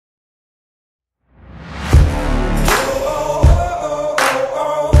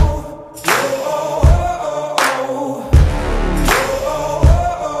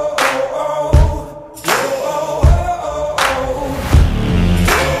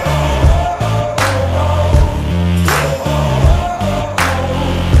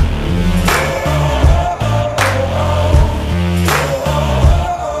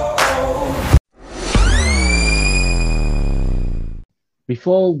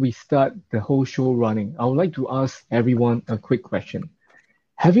before we start the whole show running, I would like to ask everyone a quick question.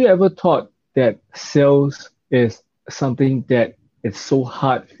 Have you ever thought that sales is something that it's so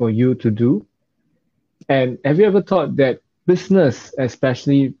hard for you to do? And have you ever thought that business,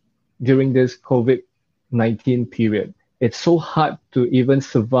 especially during this COVID-19 period, it's so hard to even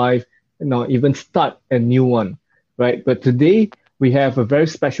survive, even start a new one, right? But today we have a very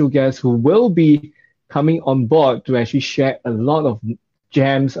special guest who will be coming on board to actually share a lot of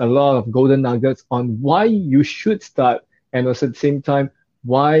gems, a lot of golden nuggets on why you should start, and also at the same time,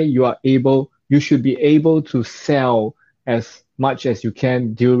 why you should be able to sell as much as you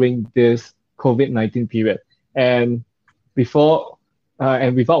can during this COVID-19 period. And without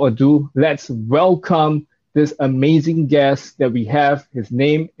ado, let's welcome this amazing guest that we have. His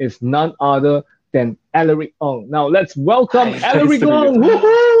name is none other than Alaric Ong. Now let's welcome Alaric Ong.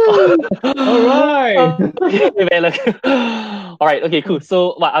 Woohoo! All right. All right. Okay. Cool.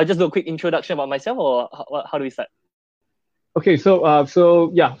 So, I'll just do a quick introduction about myself, or how do we start? Okay.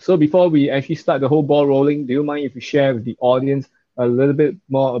 So before we actually start the whole ball rolling, do you mind if you share with the audience a little bit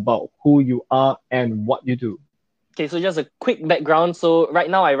more about who you are and what you do? Okay, so just a quick background. So right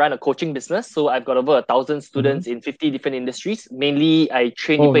now I run a coaching business. So I've got over 1,000 students in 50 different industries. Mainly I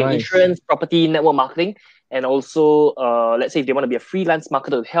train people in insurance, property, network marketing, and also let's say if they want to be a freelance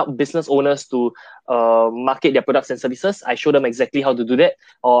marketer to help business owners to market their products and services, I show them exactly how to do that,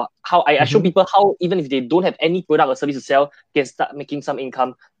 or how I show people how even if they don't have any product or service to sell, can start making some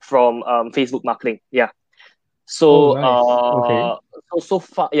income from Facebook marketing. Yeah. So so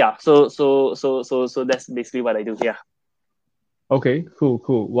far, yeah. So that's basically what I do. Yeah. Okay, cool.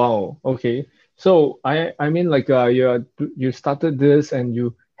 Wow. Okay. So I mean like you started this and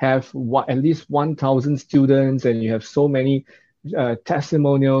you have at least 1,000 students and you have so many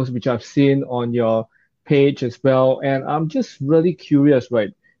testimonials which I've seen on your page as well. And I'm just really curious,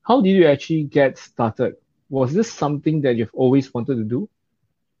 right? How did you actually get started? Was this something that you've always wanted to do?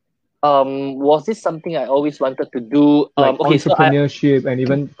 Was this something I always wanted to do? Like entrepreneurship and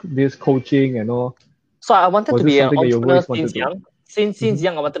even this coaching and all. So I wanted to be an entrepreneur since young. Since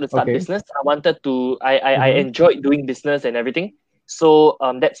young, I wanted to start business. I wanted to. I enjoyed doing business and everything. So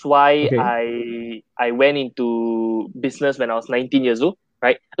that's why I went into business when I was 19 years old.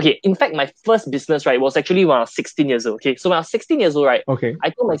 Right. Okay. In fact, my first business, right, was actually when I was 16 years old. Okay. So when I was 16 years old, right,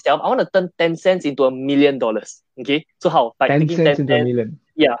 I told myself I want to turn 10 cents into $1 million. Okay. So how? Like 10 cents into $1 million.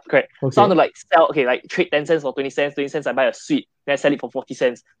 Yeah, correct. Okay. So I want to like sell, like trade 10 cents for 20 cents, 20 cents I buy a sweet, then I sell it for 40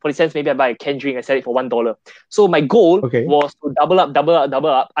 cents. 40 cents maybe I buy a canned drink, I sell it for $1. So my goal was to double up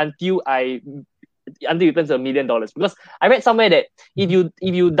until it turns to $1 million. Because I read somewhere that if you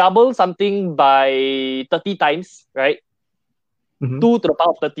double something by 30 times, right? 2 to the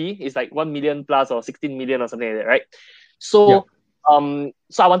power of 30 is like 1 million plus or 16 million or something like that, right? So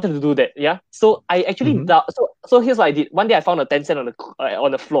so I wanted to do that, yeah. So I actually so here's what I did. One day I found a 10 cent on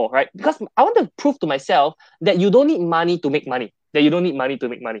the floor, right? Because I wanted to prove to myself that you don't need money to make money.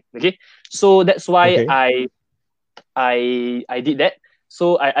 Okay. So that's why I did that.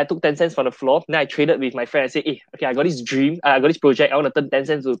 So I took 10 cents from the floor. Then I traded with my friend. I said, hey, okay, I got this dream. I got this project. I want to turn 10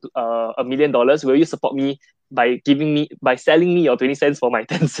 cents to $1 million. Will you support me by selling me your 20 cents for my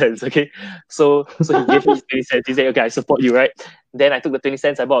 10 cents? Okay. So he gave me his 20 cents. He said, okay, I support you, right? Then I took the 20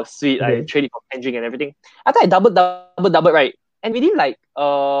 cents. I bought a suite. I traded for canned and everything. After I doubled, right? And within like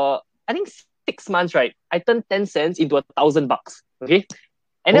I think 6 months, right? I turned 10 cents into $1,000. Okay.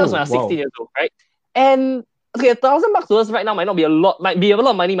 And that was when I was 16 years old, right? And okay, $1,000 to us right now might not be a lot, might be a lot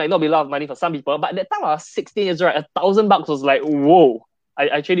of money, might not be a lot of money for some people. But at that time I was 16 years old, right? $1,000 was like, whoa.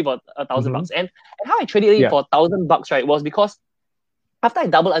 I traded for $1,000. And how I traded it for $1,000, right, was because after I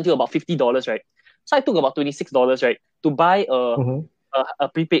doubled until about $50, right? So I took about $26, right, to buy a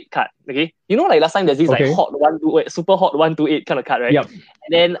prepaid card. Okay. You know, like last time there's this like hot 128, super hot 128 kind of card, right? Yep. And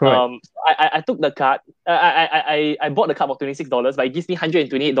then I took the card, I bought the card for $26, but it gives me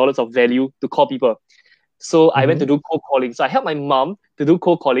 $128 of value to call people. So I went to do cold calling. So I helped my mom to do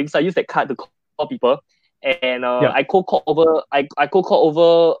cold calling. So I used that card to call people. And I cold call over,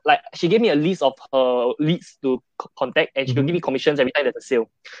 like she gave me a list of her leads to contact, and she would give me commissions every time there's a sale.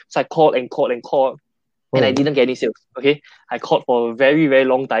 So I called and and I didn't get any sales. Okay, I called for a very, very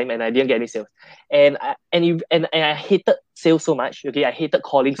long time and I didn't get any sales. And I hated sales so much. Okay, I hated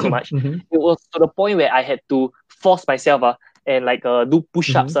calling so much. It was to the point where I had to force myself and like do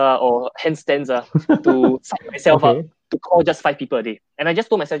push-ups or handstands to psych myself up to call just 5 people a day. And I just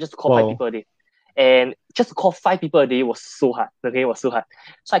told myself just to call 5 people a day. And just to call 5 people a day was so hard. Okay, it was so hard.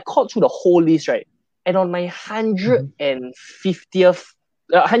 So I called through the whole list, right? And on my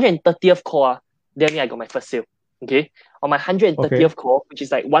 130th call, then I got my first sale. Okay, on my 130th Okay. call, which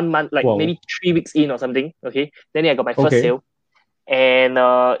is like 1 month, like Wow. maybe 3 weeks in or something. Okay, then I got my first Okay. sale, and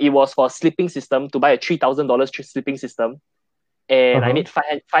it was for a sleeping system to buy a $3,000 sleeping system, and I Uh-huh. made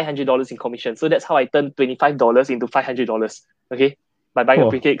 $500 in commission. So that's how I turned $25 into $500. Okay, by buying a Oh,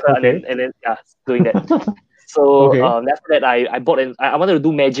 prepaid card okay. and then yeah, doing that. So Okay. after that, I bought and I wanted to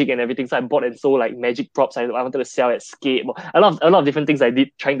do magic and everything. So I bought and sold like magic props. I wanted to sell at skate. A lot of different things I did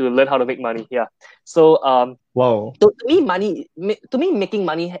trying to learn how to make money. Yeah. So Wow. so to me, making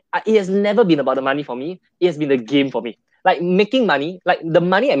money, it has never been about the money for me. It has been the game for me. Like making money, like the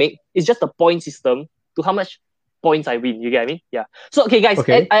money I make is just a point system to how much points I win. You get what I mean? Yeah. So okay, guys,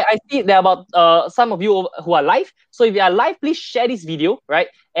 Okay. I see there are about some of you who are live. So if you are live, please share this video, right?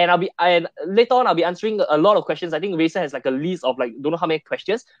 And later on I'll be answering a lot of questions. I think Racer has like a list of like don't know how many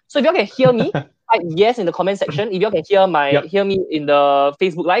questions. So if y'all can hear me, type yes in the comment section. If y'all can Yep. hear me in the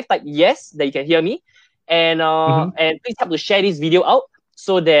Facebook live, type yes that you can hear me, Mm-hmm. and please help to share this video out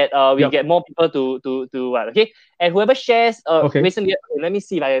so that we Yep. get more people to what, okay, and whoever shares Okay. recently, okay, let me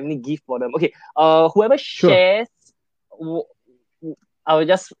see if I have any gift for them. Okay, whoever Sure. shares,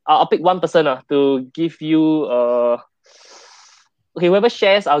 I'll pick one person to give you okay, whoever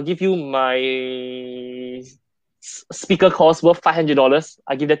shares, I'll give you my speaker course worth $500.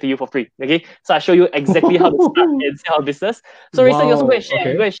 I give that to you for free. Okay, so I show you exactly how to start and sell a business. So Rachel, you also go and Wow. share.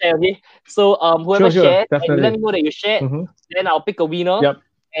 You go Okay. and share. Okay, so whoever Sure, sure. shares and you let me Definitely. know that you shared, Mm-hmm. then I'll pick a winner. Yep.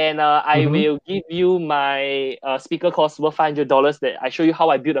 And I Mm-hmm. will give you my speaker course worth $500 that I show you how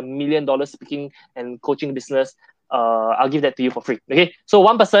I built $1 million speaking and coaching business. I'll give that to you for free. Okay, so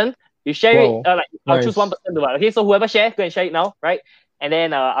one person, you share it. Wow. Like I'll choose one Nice. person to buy. Okay, so whoever share, go and share it now, right? And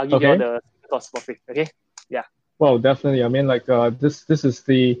then I'll give you all Okay. the course for free. Okay, yeah. Well, definitely. I mean, like this is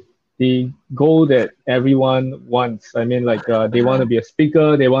the goal that everyone wants. I mean, like they want to be a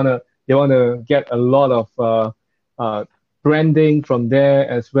speaker. They want to get a lot of uh, branding from there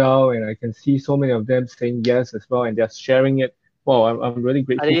as well. And I can see so many of them saying yes as well, and they're sharing it. Wow, I'm really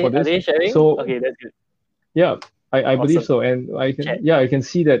grateful for Are this. they sharing? So Okay, that's good. yeah, I believe Awesome. so, and Chat. I can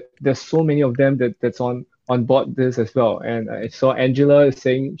see that there's so many of them that's on board this as well. And I saw Angela is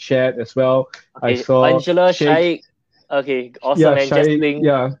saying shared as well. I Okay, saw Angela, Shake, Shaik. Okay, awesome, yeah, man. Shake, Ling.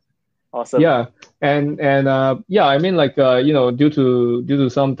 yeah, Awesome. yeah, and yeah, I mean like due to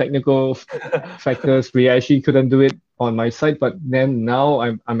some technical factors, we actually couldn't do it on my side, but then now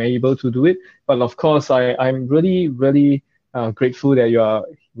I'm able to do it. But of course, I'm really grateful that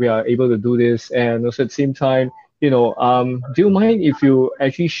we are able to do this, and also at the same time, do you mind if you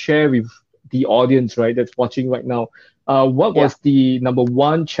actually share with the audience, right, that's watching right now, what Yeah. was the number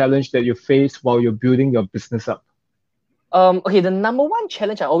one challenge that you faced while you're building your business up? Okay, the number one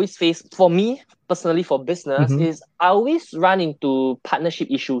challenge I always face for me personally for business Mm-hmm. is I always run into partnership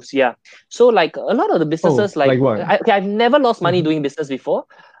issues. Yeah. So like a lot of the Oh, businesses, like like what? I've never lost money Mm-hmm. doing business before,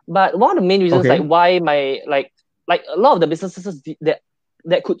 but one of the main reasons like Okay. why my like a lot of the businesses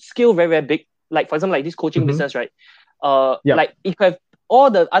that could scale very, very big, like for example, like this coaching Mm-hmm. business, right? Yep. Like if I have all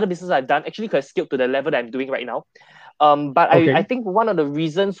the other businesses I've done actually could have scaled to the level that I'm doing right now. But I Okay. think one of the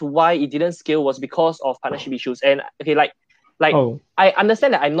reasons why it didn't scale was because of partnership issues. And okay, like Oh, I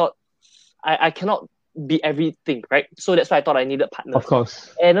understand that I cannot be everything, right? So that's why I thought I needed of partners. course.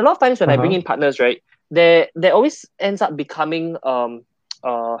 And a lot of times when I bring Uh-huh. in partners, right, there always ends up becoming uh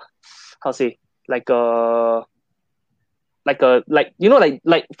how to say like a like like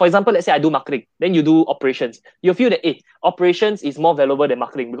for example, let's say I do marketing, then you do operations. You feel that operations is more valuable than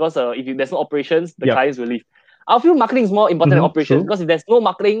marketing because there's no operations, the Yep. clients will leave. I feel marketing is more important than Mm-hmm. operations True. because if there's no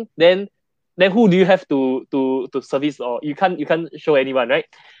marketing, then who do you have to service, or you can't show anyone, right?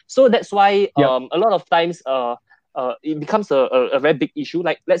 So that's why Yep. a lot of times it becomes a very big issue.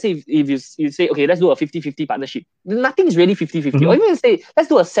 Like let's say if you say okay, let's do a 50-50 partnership. Nothing is really 50-50. Or Mm-hmm. even say let's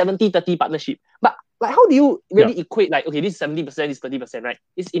do a 70-30 partnership. But like how do you really Yep. equate like okay, this is 70%, this is 30%, right?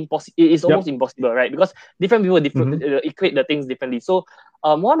 It's impossible. It's almost Yep. impossible, right? Because different people Mm-hmm. equate the things differently. So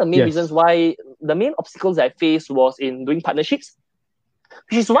one of the main reasons Yes. why the main obstacles I faced was in doing partnerships,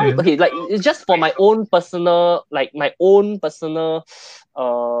 which is why Mm-hmm. okay, like it's just for my own personal,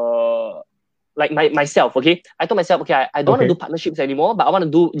 uh like myself, okay, I told myself, okay, I don't want to do Okay. partnerships anymore, but I want to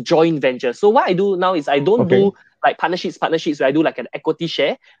do joint ventures. So what I do now is I don't do Okay. like partnerships where I do like an equity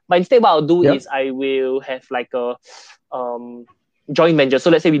share, but instead what I'll do Yep. is I will have like a um joint venture. So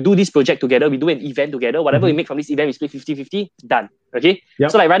let's say we do this project together, we do an event together, whatever we Mm-hmm. make from this event, we split 50-50, done. Okay.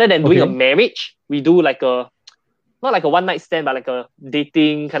 So Yep. like rather than doing a Okay. marriage, we do like a not like a one night stand, but like a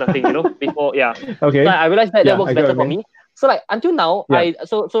dating kind of thing, before, yeah. So Okay. I realized that Yeah, works I got what better you for mean. me. So like until now, Yeah.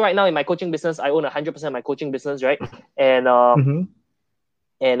 so right now in my coaching business, I own 100% of my coaching business, right? And Mm-hmm.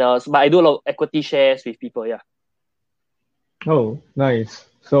 but I do a lot of equity shares with people, yeah. Oh, nice.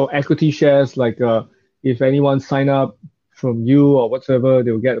 So equity shares, like if anyone sign up from you or whatsoever,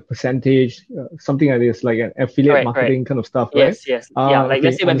 they'll get a percentage, something like this, like an affiliate Correct, correct. marketing kind of stuff, right? Yes, yes. Yeah. Ah, Like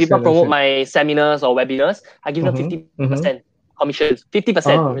let's okay, say when people understand, promote understand. my seminars or webinars, I give them Mm-hmm, 50% mm-hmm. commissions.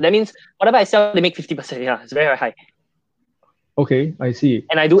 50%. Ah, That means whatever I sell, they make 50%. Yeah, it's very, very high. okay, I see.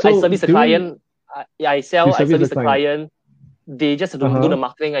 And I So service the during client. Yeah, you I service the service the client. client. They just have to do the Uh-huh.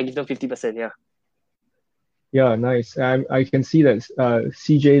 marketing. I give them 50%. Yeah. Yeah, nice. I can see that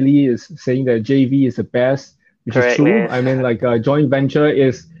CJ Lee is saying that JV is the best, which is Correct, true. man. I mean, like joint venture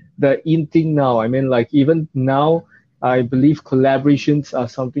is the in thing now. I mean, like even now, I believe collaborations are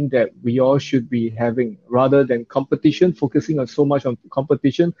something that we all should be having rather than competition, focusing on so much on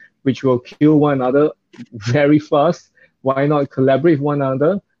competition, which will kill one another very fast. Why not collaborate with one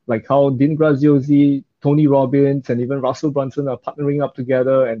another? Like how Dean Graziosi, Tony Robbins, and even Russell Brunson are partnering up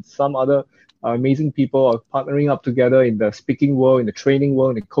together, and some other amazing people are partnering up together in the speaking world, in the training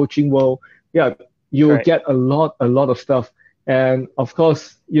world, in the coaching world. Yeah, you'll Correct. get a lot of stuff. And of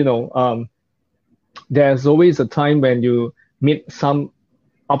course, there's always a time when you meet some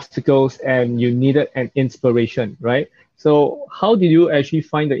obstacles and you needed an inspiration, right? So how did you actually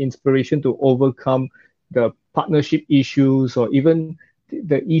find the inspiration to overcome the partnership issues or even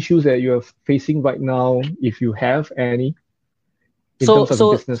the issues that you're facing right now, if you have any, in So terms of the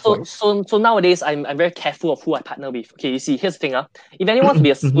so business so wise? so so nowadays I'm very careful of who I partner with. Okay, you see, here's the thing. If anyone wants to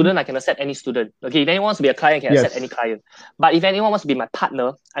be a Hmm. student, I can accept any student. Okay, if anyone wants to be a client, I can accept any Yes. client. But if anyone wants to be my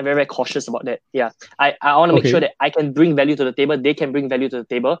partner, I'm very, very cautious about that. Yeah. I want to make sure Okay. that I can bring value to the table, they can bring value to the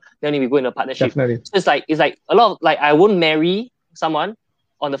table, then we go in a partnership. Definitely. So it's like a lot of like I won't marry someone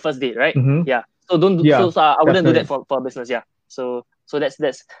on the first date, right? Hmm. Yeah. So don't do Yeah, I wouldn't do that definitely. for a business, yeah. So that's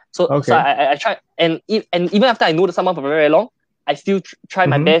so Okay. I try and even after I know someone for very, very long, I still try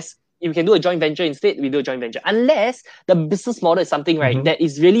my Hmm. best. If we can do a joint venture instead, we do a joint venture. Unless the business model is something right Hmm. that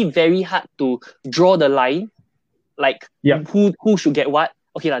is really very hard to draw the line, like Yeah. who should get what.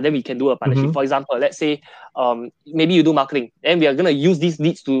 Okay, then we can do a partnership. Hmm. For example, let's say maybe you do marketing, and we are gonna use these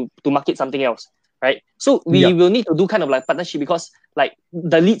leads to market something else, right? So we Yeah. will need to do kind of like partnership because like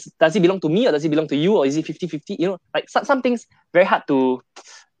the leads, does it belong to me or does it belong to you, or is it 50-50? Like some things very hard to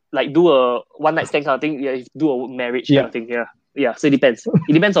like do a one night stand kind of thing. Yeah, do a marriage kind Yeah. of thing. Yeah, yeah. So it depends.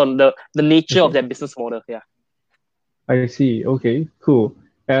 It depends on the nature of Okay. that business model. Yeah. I see. Okay, cool.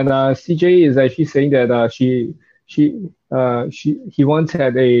 And CJ is actually saying that he once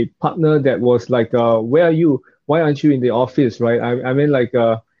had a partner that was like, where are you? Why aren't you in the office, right? I mean, like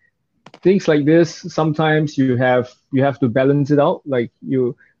things like this. Sometimes you have to balance it out. Like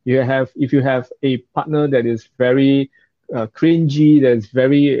you have if you have a partner that is very cringy, that's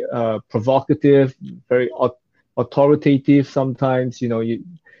very provocative, very authoritative. Sometimes you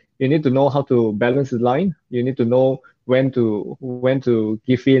need to know how to balance the line. You need to know when to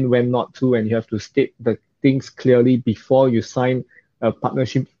give in, when not to, and you have to state the things clearly before you sign a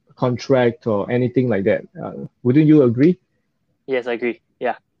partnership contract or anything like that. Wouldn't you agree? Yes, I agree.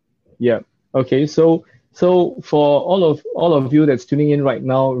 Yeah. Yeah. Okay. So for all of you that's tuning in right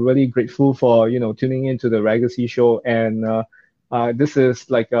now, really grateful for tuning into the Legacy Show, and this is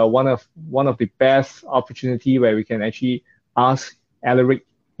like one of the best opportunity where we can actually ask Alaric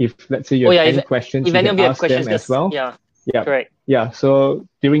if let's say you Oh have yeah. any questions, If you any can of you have ask them questions, as just well. yeah. Yeah. Correct. Yeah. So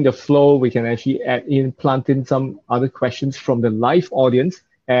during the flow, we can actually plant in some other questions from the live audience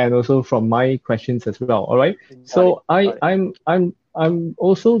and also from my questions as well. All right. Got it. So Got it. I'm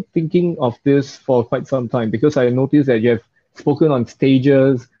also thinking of this for quite some time because I noticed that you have spoken on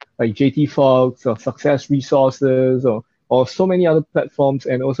stages like JT Fox or Success Resources or so many other platforms,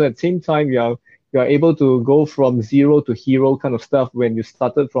 and also at the same time you are able to go from zero to hero kind of stuff when you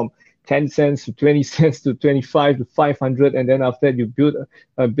started from 10 cents to 20 cents to 25 to 500, and then after that you build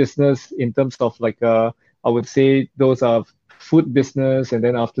a business in terms of like I would say those are food business, and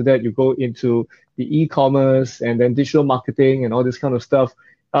then after that you go into the e-commerce and then digital marketing and all this kind of stuff.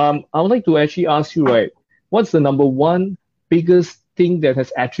 I would like to actually ask you, right, what's the number one biggest thing that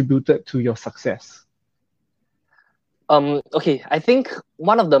has attributed to your success? Okay, I think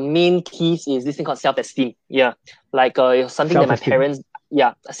one of the main keys is this thing called self-esteem. Yeah. Like it's something that my Self-esteem. parents,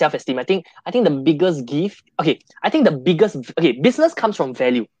 yeah, self-esteem. I think the biggest gift, okay, I think the biggest, okay, business comes from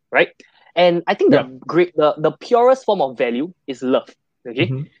value, right? And I think Yeah. the purest form of value is love. Okay.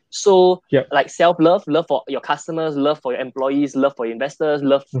 Mm-hmm. So Yeah. like self-love, love for your customers, love for your employees, love for your investors,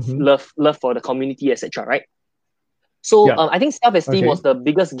 Mm-hmm. love for the community, etc. Right? So Yeah. I think self-esteem was Okay. the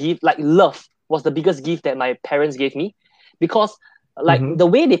biggest gift, like love was the biggest gift that my parents gave me, because like Mm-hmm. the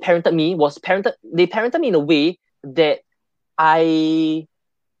way they parented me in a way that I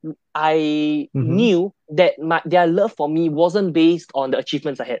I Mm-hmm. knew that their love for me wasn't based on the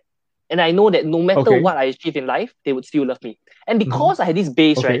achievements I had. And I know that no matter what I achieve in life, they would still love me. And because I had this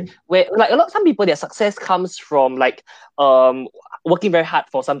base, right, where like some people, their success comes from like working very hard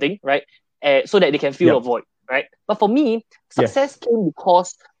for something, right, so that they can fill a void, right. But for me, success came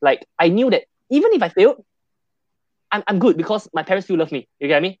because like I knew that even if I failed, I'm good because my parents still love me. You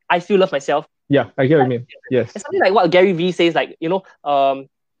get me? I still love myself. Yeah, I get what you mean. Yes. It's something like what Gary Vee says, like, you know,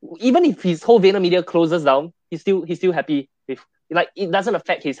 even if his whole VaynerMedia closes down, he's still happy with, like, it doesn't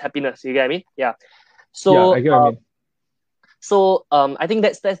affect his happiness. You get what I mean? Yeah. So I get what you mean. So I think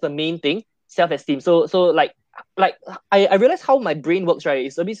that's the main thing, self-esteem. So like I realize how my brain works, right?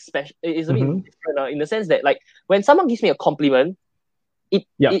 It's a bit special. It's a bit different in the sense that like when someone gives me a compliment,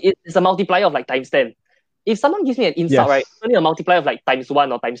 it's a multiplier of like times 10. If someone gives me an insult, right, it's only a multiplier of like times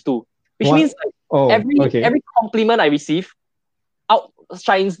 1 or times 2, which means like every compliment I receive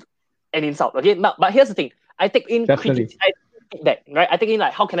outshines an insult. Okay, but here's the thing: I take in feedback, right? I take in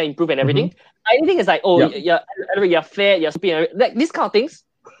like how can I improve and everything. Anything is like, you're fair, you're stupid, like these kind of things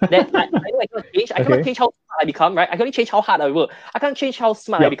that I know I cannot change. I cannot change how smart I become, right? I can only change how hard I work. I can't change how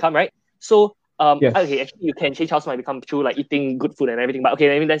smart I become, right? So okay, actually you can change how smart I become through like eating good food and everything. But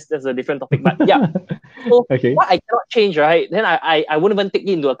okay, I mean that's a different topic. But yeah. So what I cannot change, right? Then I wouldn't even take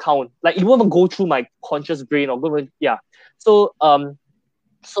it into account. Like it won't even go through my conscious brain or go even, So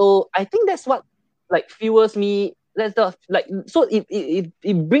so I think that's what like fuels me. That's the like so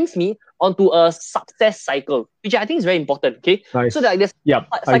it brings me onto a success cycle, which I think is very important. Okay, so that there's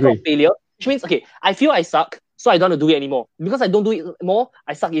cycle of failure, which means okay, I feel I suck, so I don't want to do it anymore. Because I don't do it more,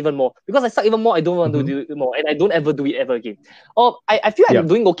 I suck even more. Because I suck even more, I don't want to do it more, and I don't ever do it ever again. Or I feel I'm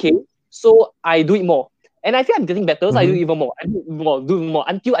doing okay, so I do it more, and I feel I'm getting better, so I do it even more. I do more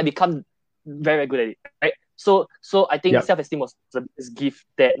until I become very, very good at it. Right. So I think self-esteem was the gift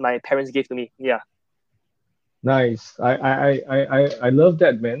that my parents gave to me. Yeah. Nice. I love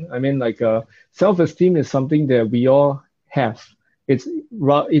that, man. I mean, like, self-esteem is something that we all have. It's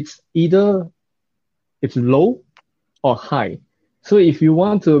either it's low or high. So if you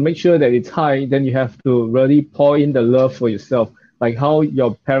want to make sure that it's high, then you have to really pour in the love for yourself, like how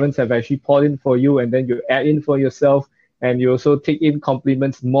your parents have actually poured in for you, and then you add in for yourself, and you also take in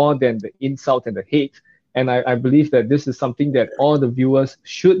compliments more than the insult and the hate. And I believe that this is something that all the viewers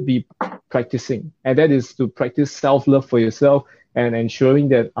should be practicing, and that is to practice self-love for yourself and ensuring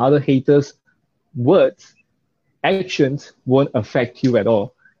that other haters' words, actions won't affect you at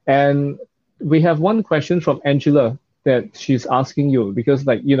all. And we have one question from Angela that she's asking you because,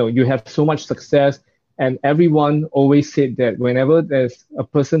 like, you know, you have so much success, and everyone always said that whenever there's a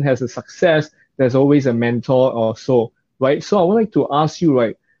person has a success, there's always a mentor or so, right? So I would like to ask you,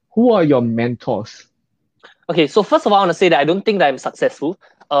 right, who are your mentors? Okay, so first of all, I want to say that I don't think that I'm successful.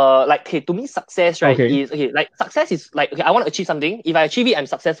 Like, okay, to me, success, right, is okay. Like, success is like, okay, I want to achieve something. If I achieve it, I'm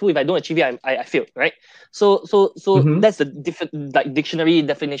successful. If I don't achieve it, I failed, right? So that's the different like dictionary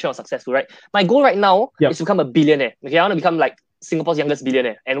definition of successful, right? My goal right now is to become a billionaire. Okay, I want to become like Singapore's youngest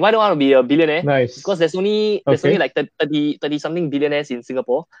billionaire. And why do I want to be a billionaire? Nice. Because there's only like 30 something billionaires in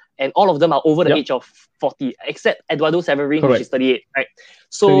Singapore, and all of them are over the age of 40, except Eduardo Severin, which is 38, right?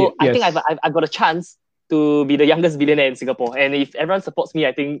 So I think I've got a chance to be the youngest billionaire in Singapore. And if everyone supports me,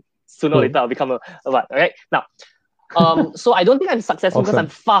 I think sooner or later I'll become a what, right? Now, so I don't think I'm successful because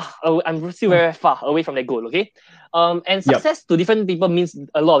I'm still very far away from that goal, okay? And success to different people means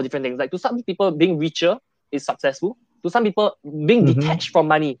a lot of different things. Like to some people, being richer is successful. To some people, being detached from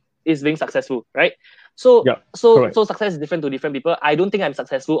money is being successful, right? So success is different to different people. I don't think I'm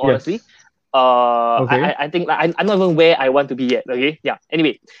successful, honestly. I think like, I'm not even where I want to be yet. Okay, yeah.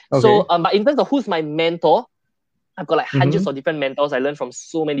 Anyway, so but in terms of who's my mentor, I've got like hundreds of different mentors. I learned from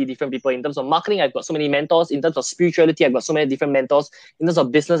so many different people. In terms of marketing, I've got so many mentors. In terms of spirituality, I've got so many different mentors. In terms of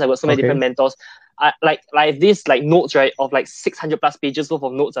business, I've got so many different mentors. I like this like notes, right, of like 600 plus pages worth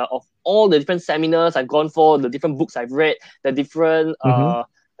of notes of all the different seminars I've gone for, the different books I've read, the different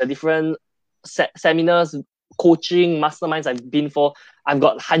seminars, coaching, masterminds I've been for. I've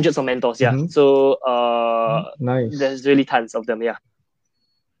got hundreds of mentors, So nice. There's really tons of them,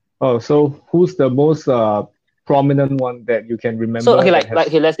 Oh, so who's the most prominent one that you can remember? So okay,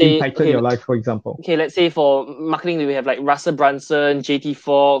 let's say impacted your life, for example. Okay, let's say for marketing, we have like Russell Brunson, JT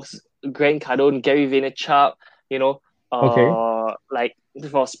Fox, Grant Cardone, Gary Vaynerchuk, you know. Like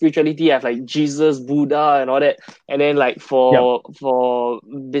for spirituality, I have like Jesus, Buddha, and all that. And then like for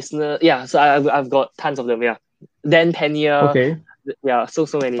business, so I've got tons of them. Dan Pena, Yeah, so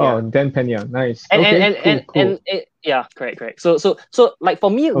many. Yeah. Oh, Dan Pena. Nice. and and Okay, and cool, and, cool. and it, yeah, correct. So like for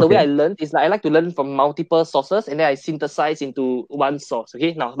me, the way I Okay. learn is like I like to learn from multiple sources and then I synthesize into one source.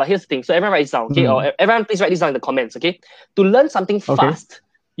 Okay, now but here's the thing, so everyone write this down. Okay, or Mm. everyone please write this down in the comments. Okay, to learn something Okay. fast,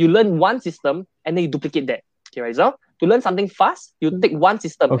 you learn one system and then you duplicate that. Okay, right? So to learn something fast, you take one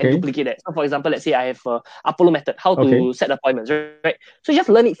system and Okay. duplicate that. So for example, let's say I have Apollo method, how Okay. to set appointments, right? So you just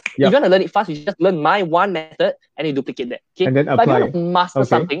learn it. If you Yep. want to learn it fast, you just learn my one method and you duplicate that. Okay, And then but if you want apply. to master Okay.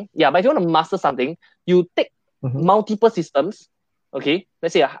 something, yeah, but if you want to master something, you take Mm-hmm. multiple systems, okay,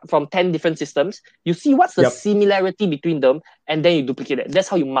 let's say from 10 different systems, you see what's the Yep. similarity between them, and then you duplicate it. That's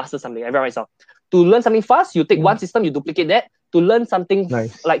how you master something. Everyone writes down. To learn something fast, you take one system, you duplicate that. To learn something,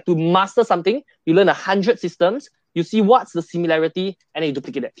 Nice. like to master something, you learn 100 systems, you see what's the similarity, and then you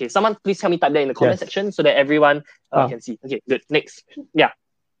duplicate it. Okay, someone please help me type that in the comment Yes. section so that everyone Ah, can see. Okay, good. Next. Yeah,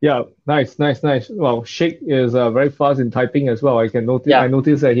 yeah. Nice. Nice. Nice. Well, Shake is very fast in typing as well. I can notice. yeah. I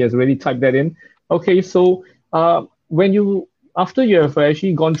noticed that he has already typed that in. Okay. So, when you after you have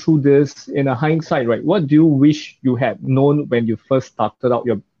actually gone through this in a hindsight, right? What do you wish you had known when you first started out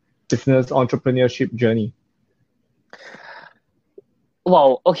your business entrepreneurship journey?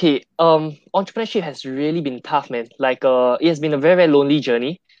 Wow, okay. Entrepreneurship has really been tough, man. Like, it has been a very, very lonely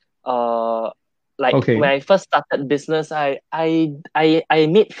journey. Uh, like when Okay. I first started business, I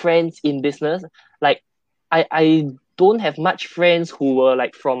made friends in business. Like, I don't have much friends who were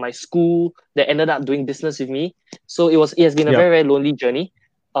like from my school that ended up doing business with me. So it has been a very, Yep. very lonely journey.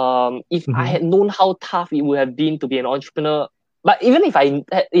 If I Mm-hmm. had known how tough it would have been to be an entrepreneur, but even if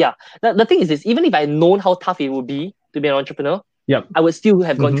yeah, the thing is this, even if I had known how tough it would be to be an entrepreneur, Yep. I would still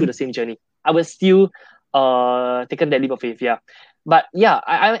have gone through Mm-hmm. the same journey. I would still taken that leap of faith. Yeah. But yeah,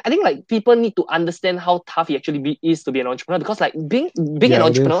 I think like people need to understand how tough it actually is to be an entrepreneur, because like being an Yeah, it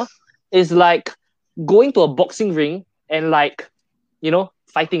entrepreneur is. is like going to a boxing ring and like,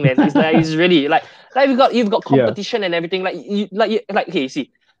 fighting, man. It's really like you've got Yeah. competition and everything. Like okay, you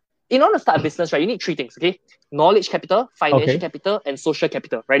see, in order to start a business, right, you need three things, okay? Knowledge capital, financial Okay. capital, and social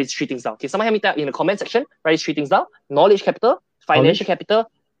capital. Write these three things down. Okay, someone help me type in the comment section. Write these three things down. Knowledge capital, financial Knowledge. capital,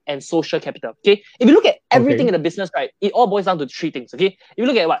 and social capital. Okay, if you look at everything Okay. in the business, right, it all boils down to three things. Okay, if you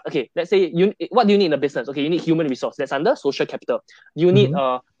look at what, okay, let's say what do you need in a business? Okay, you need human resource. That's under social capital. You need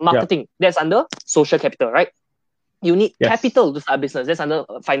Mm-hmm. Yep. marketing. That's under social capital, right? You need Yes. capital to start a business. That's under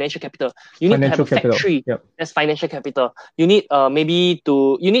financial capital. You need to have Financial a capital. factory. Yep. That's financial capital. You need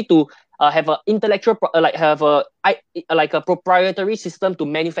you need to have a intellectual like have a like a proprietary system to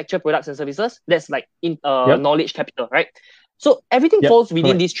manufacture products and services. That's like in Yep. knowledge capital, right? So everything Yep. falls within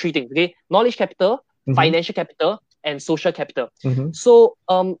Correct. these three things. Okay, knowledge capital, Mm-hmm. financial capital, and social capital. Mm-hmm. So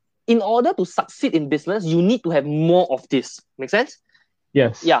in order to succeed in business, you need to have more of this. Make sense?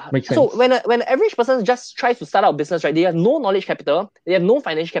 Yes. Yeah. Makes So sense. when an average person just tries to start out business, right, they have no knowledge capital, they have no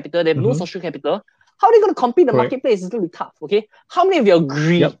financial capital, they have no Mm-hmm. social capital. How are they going to compete in the Correct. marketplace? It's going to be tough. Okay. How many of you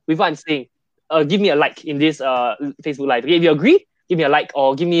agree Yep. with what I'm saying? Give me a like in this Facebook live. Okay. If you agree, give me a like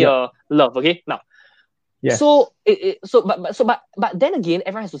or give me Yep. a love. Okay. Now, Yes. but then again,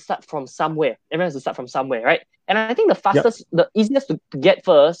 everyone has to start from somewhere. Everyone has to start from somewhere, right? And I think Yep. the easiest to get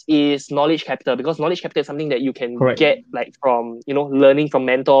first is knowledge capital, because knowledge capital is something that you can Correct. get like from learning from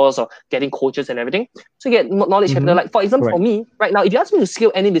mentors or getting coaches and everything. So you get knowledge capital. Mm-hmm. Like for example, for Correct. me right now, if you ask me to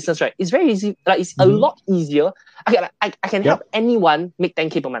scale any business, right, it's very easy. Like it's a Mm-hmm. lot easier. I can help Yep. anyone make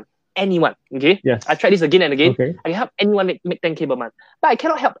 10K per month. Anyone, okay? Yes. I tried this again and again. Okay. I can help anyone make 10K per month, but I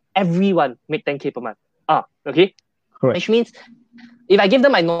cannot help everyone make 10K per month. Okay. Correct. Which means if I give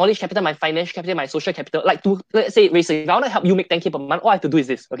them my knowledge capital, my financial capital, my social capital, like to let's say Racer, if I want to help you make 10K per month, all I have to do is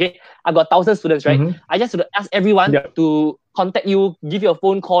this. Okay, I've got 1,000 students, right? Mm-hmm. I just have to ask everyone Yep. to contact you, give you a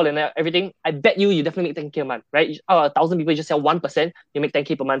phone call and everything. I bet you definitely make 10K a month, right? 1,000 people, you just sell 1%, you make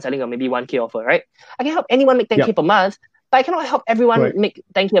 10K per month selling a maybe 1K offer, right? I can help anyone make 10K Yep. per month, but I cannot help everyone Correct. make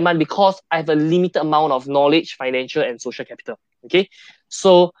 10K a month because I have a limited amount of knowledge, financial, and social capital. Okay,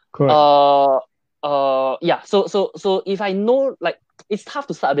 so Correct. yeah, so if I know, like, it's tough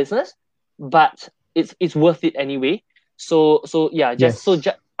to start a business, but it's worth it anyway. So yeah, Yes.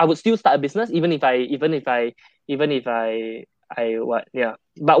 I would still start a business even if I what, yeah.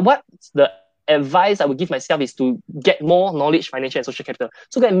 But what's the advice I would give myself is to get more knowledge, financial, and social capital.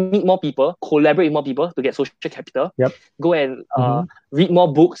 So go and meet more people, collaborate with more people to get social capital. Yep. Go and Mm-hmm. read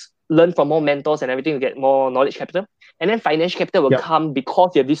more books, learn from more mentors and everything to get more knowledge capital. And then financial capital will Yep. come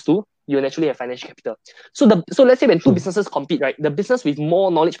because you have these two. You naturally have financial capital. So let's say when two True. businesses compete, right? The business with more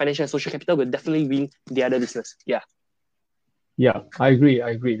knowledge, financial, and social capital will definitely win the other business. Yeah. Yeah, I agree. I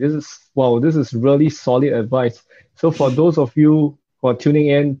agree. This is really solid advice. So for those of you who are tuning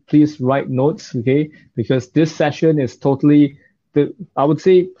in, please write notes, okay? Because this session is totally I would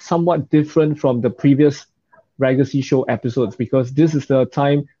say somewhat different from the previous Legacy Show episodes, because this is the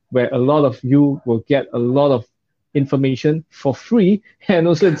time where a lot of you will get a lot of information for free, and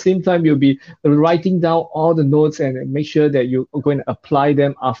also at the same time you'll be writing down all the notes and make sure that you're going to apply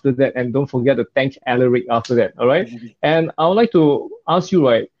them after that, and don't forget to thank Alaric after that. All right. And I would like to ask you,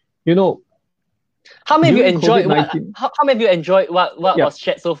 right, you know, How many of you during enjoyed what? COVID-19, How many of you enjoyed what yeah, was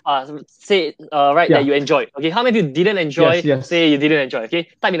shared so far? Say right that yeah, you enjoyed. Okay, how many of you didn't enjoy? yes, yes. Say you didn't enjoy. Okay,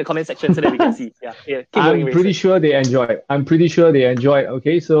 type in the comment section so that we can see. Yeah, yeah. Keep going, I'm pretty Mason. sure they enjoyed. I'm pretty sure they enjoyed.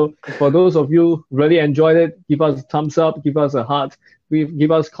 Okay, so for those of you really enjoyed it, give us a thumbs up, give us a heart,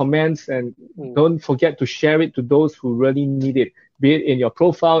 give us comments, and don't forget to share it to those who really need it. Be it in your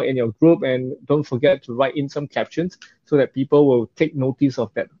profile, in your group, and don't forget to write in some captions so that people will take notice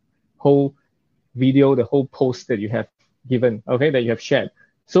of that whole video, the whole post that you have given, okay, that you have shared.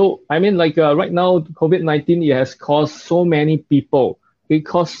 So, I mean, like right now, COVID-19, it has caused so many people, it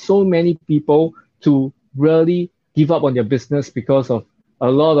caused so many people to really give up on their business because of a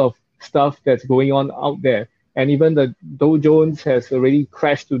lot of stuff that's going on out there. And even the Dow Jones has already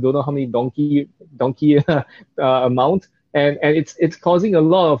crashed to don't know how many donkey amount, and it's causing a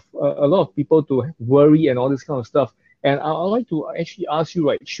lot of people to worry and all this kind of stuff. And I'd like to actually ask you,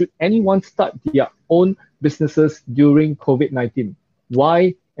 right, should anyone start their own businesses during COVID-19?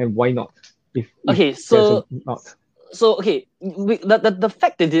 Why and why not? If Okay, there's so not. okay, the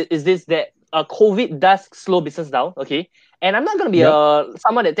fact is this that COVID does slow business down. Okay, and I'm not gonna be Yep.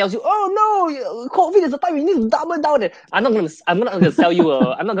 someone that tells you, oh no, COVID is the time we need to double down. And I'm not gonna sell you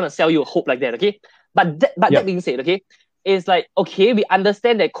I'm not gonna sell you a hope like that. Okay, but that Yep. being said, okay, it's like, okay, we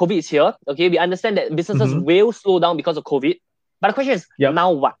understand that COVID is here. Okay, we understand that businesses Mm-hmm. will slow down because of COVID. But the question is, Yep.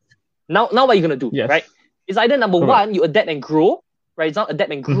 now what? Now what are you gonna do? Yes. Right? It's either number Correct. one, you adapt and grow. Right? It's not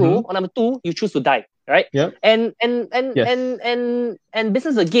adapt and grow. Mm-hmm. Or number two, you choose to die. Right? Yep. And Yes. business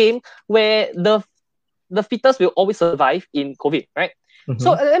is a game where the fittest will always survive in COVID, right?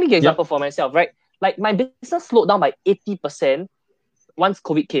 So Mm-hmm. let me give an Yep. example for myself, right? Like my business slowed down by 80% once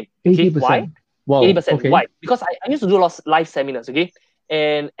COVID came. Okay, why? 80%. Wow. 80%. Okay. Why? Because I used to do a lot of live seminars, okay?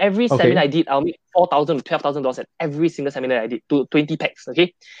 And every seminar I did, I'll make $4,000 to $12,000 at every single seminar I did, to 20 packs,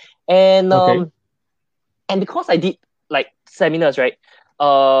 okay? And Okay. and because I did like seminars, right?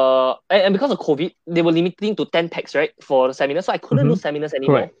 And because of COVID, they were limiting to 10 packs, right, for the seminar. So I couldn't do Mm-hmm. seminars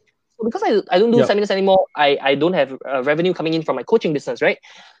anymore. Correct. So because I don't do Yep. seminars anymore, I don't have revenue coming in from my coaching business, right?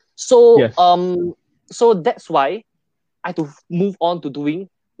 So Yes. so that's why I had to move on to doing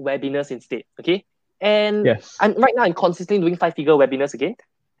webinars instead. Okay. And Yes. I'm consistently doing 5-figure webinars again.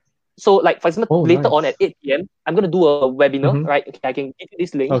 So like for example, Oh, later on nice. at 8 p.m., I'm gonna do a webinar, Mm-hmm. right? Okay, I can give you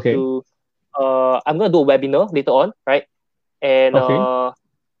this link Okay. to I'm gonna do a webinar later on, right? And Okay.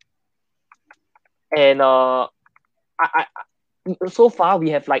 I so far we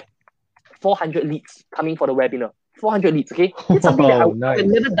have like 400 leads coming for the webinar. 400 leads, okay? It's something that Wow, I've nice.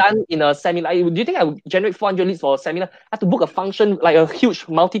 never done in a seminar. Do you think I would generate 400 leads for a seminar? I have to book a function, like a huge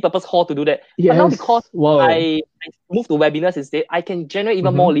multi-purpose hall to do that. But now because Yes. Wow. I moved to webinars instead, I can generate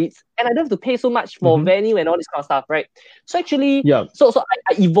even more Mm-hmm. leads, and I don't have to pay so much for Mm-hmm. venue and all this kind of stuff, right? So actually, Yeah. so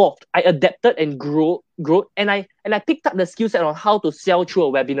I evolved, I adapted and grew, and I picked up the skill set on how to sell through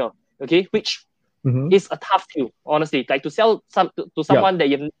a webinar, okay? Which Mm-hmm. is a tough skill, honestly. Like to sell to someone that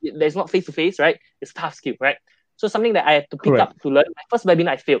that's not face to face, right? It's a tough skill, right? So something that I had to pick Correct. up to learn. My first webinar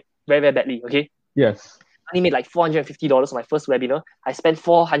I failed very, very badly. Okay, Yes. I only made like $450 on my first webinar. I spent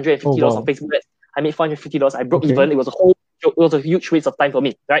 $450 on wow. Facebook ads. I made $450. I broke Okay. even. It was a huge waste of time for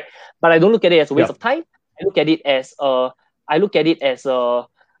me, right? But I don't look at it as a waste of time. I look at it as a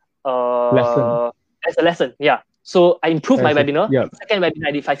Lesson. lesson. Yeah. So I improved my As a webinar. yeah. Second webinar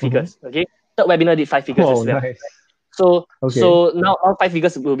I did 5 figures. Okay. Third webinar I did 5 figures Oh, as well. nice. So Okay. so now 5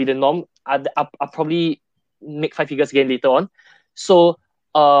 figures will be the norm. I'll probably make 5 figures again later on. So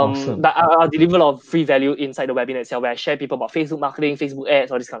Awesome. but I'll deliver a lot of free value inside the webinar itself, where I share people about Facebook marketing, Facebook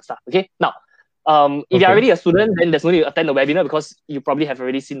ads, all this kind of stuff. Okay. Now, if you're already a student, then there's no need to attend the webinar because you probably have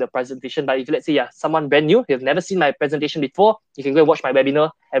already seen the presentation. But if let's say you're someone brand new, you've never seen my presentation before, you can go and watch my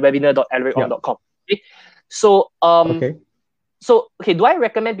webinar at webinar.alaricon.com. Okay. So Okay. so okay, do I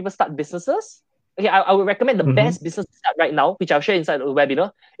recommend people start businesses? Okay, I would recommend the best business to start right now, which I'll share inside the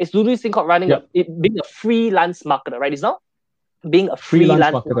webinar, is to do this thing called being a freelance marketer, right? It's now being a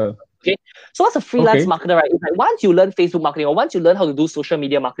freelance marketer. Okay, so what's a freelance marketer, right? It's like once you learn Facebook marketing or once you learn how to do social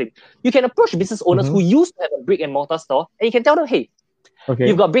media marketing, you can approach business owners who used to have a brick and mortar store, and you can tell them, hey,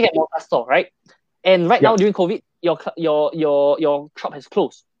 you've got brick and mortar store, right? And right now during COVID, your shop has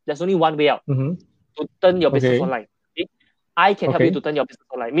closed. There's only one way out to turn your business online. Okay? I can help you to turn your business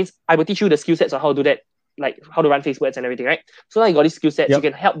online. Means I will teach you the skill sets on how to do that. like how to run Facebook ads and everything, right? So now you got these skill sets, you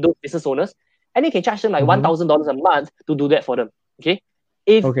can help those business owners, and you can charge them like $1,000 a month to do that for them. Okay.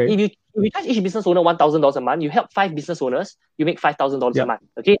 If you charge each business owner $1,000 a month, you help 5 business owners, you make $5,000 a month.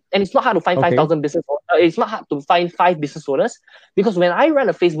 Okay. And it's not hard to find 5,000 business it's not hard to find 5 business owners, because when I run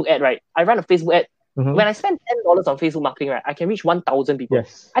a Facebook ad, right? I run a Facebook ad. When I spend $10 on Facebook marketing, right, I can reach 1,000 people.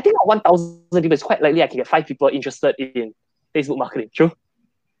 Yes. I think 1,000 people is quite likely I can get 5 people interested in Facebook marketing. True?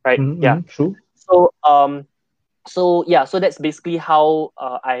 Right? Yeah. True. So that's basically how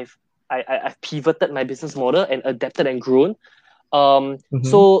I've pivoted my business model and adapted and grown.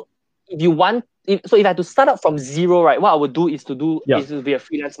 So if I had to start up from zero, right, what I would do is to be a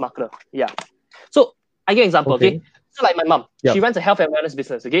freelance marketer. Yeah. So I give an example, okay? So like my mom, she runs a health and wellness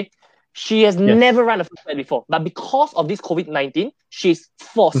business, okay? She has never run a Facebook ad before, but because of this COVID-19, she's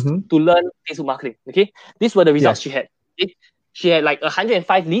forced to learn Facebook marketing, okay? These were the results she had. Okay? She had like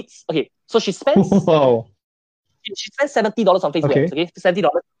 105 leads. Okay, so she spends she spent $70 on Facebook ads, okay? $70.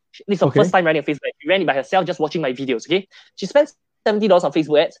 This is her first time running a Facebook ad. She ran it by herself, just watching my videos, okay? She spent $70 on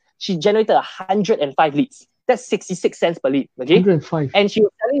Facebook ads. She generated 105 leads. That's 66 cents per lead, okay? 105. And she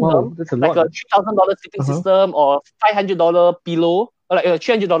was selling them like a $3,000 fitting system or $500 pillow, or like a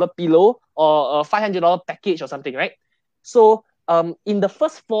 $300 pillow or a $500 package or something, right? So in the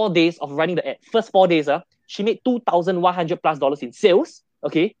first 4 days of running the ad, she made $2,100 plus in sales,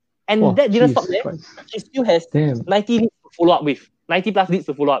 okay? And that didn't stop there. She still has 90 leads to follow up with. 90 plus leads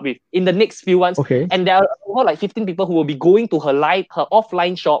to follow up with in the next few months. And there are over like 15 people who will be going to her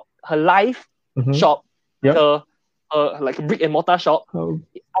offline shop, her live shop, like a brick and mortar shop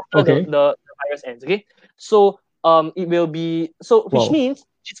after the virus ends. Okay. So it will be which means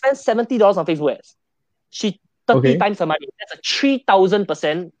she spends $70 on Facebook ads. She 30 times her money. That's a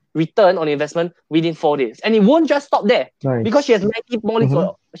 3,000% return on investment within 4 days. And it won't just stop there. Because she has 90 more leads.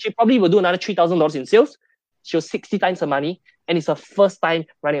 So she probably will do another $3,000 in sales. She was 60 times her money, and it's her first time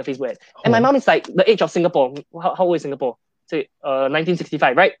running a Facebook ad. And my mom is like the age of Singapore. How old is Singapore? Say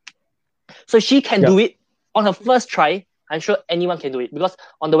 1965, right? So she can do it on her first try. I'm sure anyone can do it, because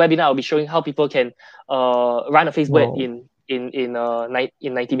on the webinar I'll be showing how people can run a Facebook ad in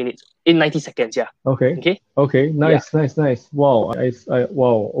 90 minutes, in 90 seconds. Yeah. Okay. Nice. Wow.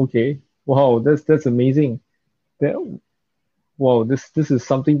 Wow. That's amazing. Wow. This is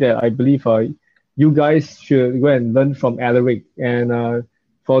something that I believe you guys should go and learn from Alaric. And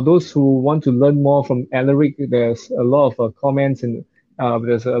for those who want to learn more from Alaric, there's a lot of comments, and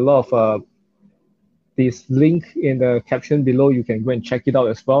there's a lot of this link in the caption below. You can go and check it out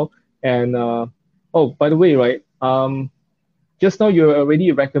as well. And oh, by the way, right, just now you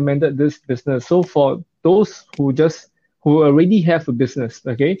already recommended this business. So for those who already have a business,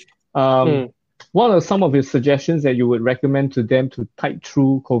 okay, what are some of your suggestions that you would recommend to them to tide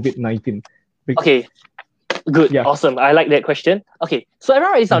through COVID-19? Okay, good, awesome. I like that question. Okay, so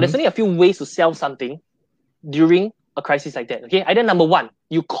everyone writes down, there's only a few ways to sell something during a crisis like that. Okay, either number one,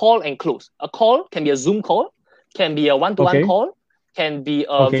 you call and close. A call can be a Zoom call, can be a one-to-one call, can be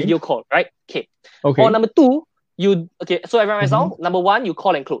a video call, right? Okay. Or number two, so everyone writes down, number one, you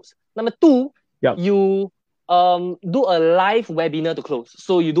call and close. Number two, you do a live webinar to close.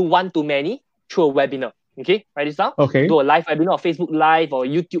 So you do one-to-many through a webinar. Okay, write this down. Do a live webinar, or Facebook Live, or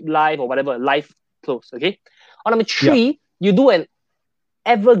YouTube Live, or whatever, live close. Okay. Or number three, you do an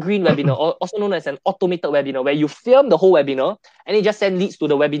evergreen webinar, or also known as an automated webinar, where you film the whole webinar and it just send leads to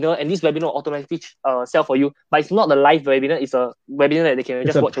the webinar, and this webinar automatically sell for you. But it's not the live webinar; it's a webinar that they can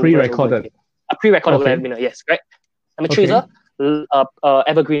just watch. Pre-recorded. A pre-recorded webinar, yes, correct. Number three is a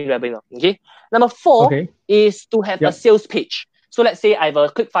evergreen webinar. Okay. Number four is to have a sales page. So let's say I have a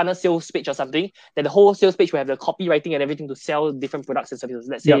ClickFunnels sales page or something, then the whole sales page will have the copywriting and everything to sell different products and services.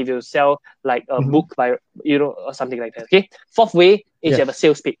 Let's say if you sell like a book by, or something like that. Okay. Fourth way is you have a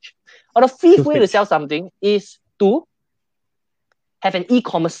sales page. Or the fifth way to sell something is to have an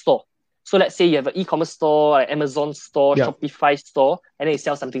e-commerce store. So let's say you have an e-commerce store, like Amazon store, Shopify store, and then you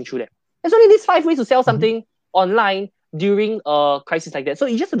sell something through there. There's only these 5 ways to sell something online during a crisis like that. So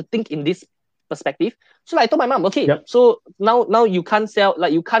you just have to think in this perspective. So like I told my mom, so now you can't sell,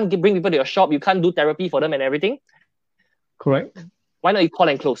 like you can't bring people to your shop, you can't do therapy for them and everything. Correct. Why not you call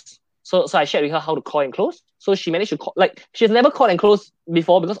and close? So I shared with her how to call and close. So she managed to call, like she has never called and closed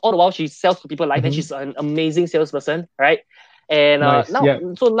before, because all the while she sells to people live, and she's an amazing salesperson, right? And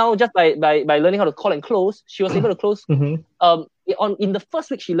now just by learning how to call and close, she was able to close. In the first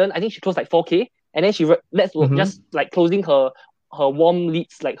week she learned, I think she closed like 4K, and then just like closing her warm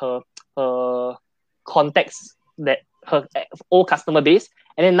leads, like her contacts, that her old customer base,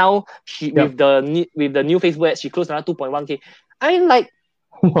 and then now she with the new Facebook ads, she closed another 2.1K. I mean, like,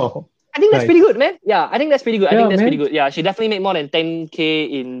 I think that's Nice. pretty good, man. Yeah, I think that's pretty good. I Yeah, think that's pretty man. good. Yeah, she definitely made more than 10K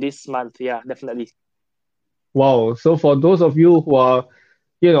in this month. Yeah, definitely. Wow. So for those of you who are,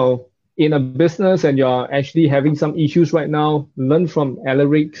 in a business and you're actually having some issues right now, learn from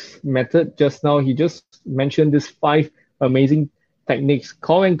Alaric's method just now. He just mentioned these five amazing techniques.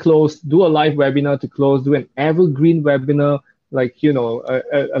 Call and close, do a live webinar to close, do an evergreen webinar, like,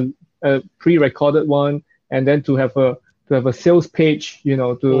 a pre-recorded one, and then to have a sales page,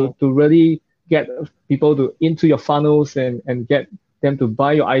 Mm. to really get people to into your funnels and get them to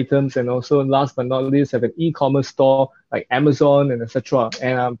buy your items, and also last but not least have an e-commerce store like Amazon and etc.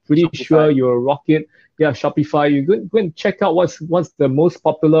 And I'm pretty sure Shopify. you'll rock it. Yeah, Shopify. You go and check out what's the most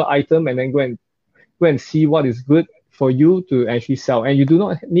popular item, and then go and see what is good for you to actually sell. And you do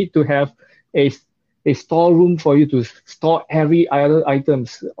not need to have a a storeroom for you to store every other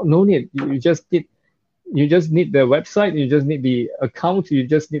items. No need. You just need the website. You just need the account. You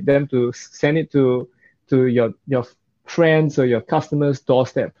just need them to send it to your friends or your customers'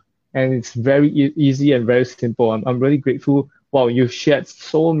 doorstep, and it's very easy and very simple. I'm really grateful. Wow, you shared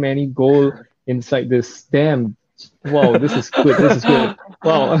so many gold inside this. Damn. Wow, this is good. This is good.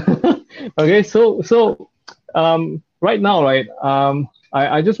 Wow. Okay, so right now, right,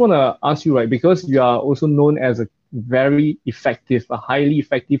 I just want to ask you, right, because you are also known as a very effective, a highly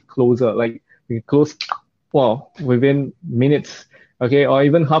effective closer. Like you close, well, within minutes, okay, or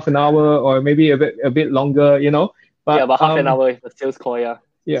even half an hour, or maybe a bit longer, Yeah, But about half an hour with the sales call. Yeah.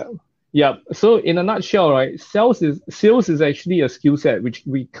 yeah, yeah. So in a nutshell, right, sales is actually a skill set which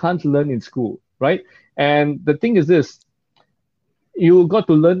we can't learn in school, right? And the thing is this, you got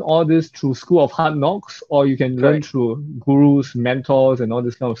to learn all this through school of hard knocks, or you can learn Correct. through gurus, mentors, and all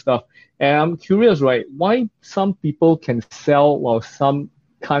this kind of stuff. And I'm curious, right, why some people can sell while some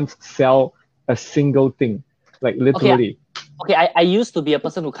can't sell a single thing, like Okay. literally. Okay. I used to be a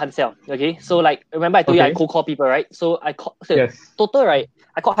person who can't sell. Okay. So like remember I told you I Okay. cold call people, right? So so Yes. total, right?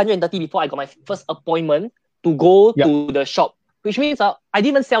 I called 130 before I got my first appointment to go Yep. to the shop, which means I didn't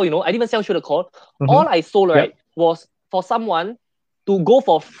even sell. I didn't even sell through the call. Mm-hmm. All I sold, right, Yep. was for someone to go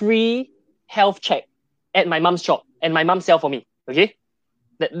for free health check at my mom's shop, and my mom sell for me. Okay.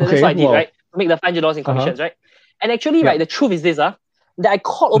 That's what Okay. I did, right? Wow. To make the $500 in Uh-huh. commissions, right? And actually, right, Yep. the truth is this, that I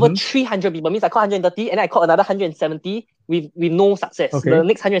called over Mm-hmm. 300 people. Means I called 130 and then I called another 170 with no success. The Okay.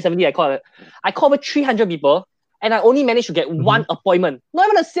 next 170 I called over 300 people, and I only managed to get Mm-hmm. one appointment. Not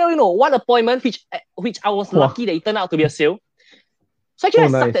even a sale, one appointment, which I was Wow. lucky that it turned out to be a sale. So actually, Oh, I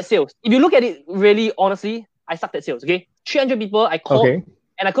sucked at nice. sales. If you look at it really honestly, I sucked at sales. Okay, 300 people I called, Okay.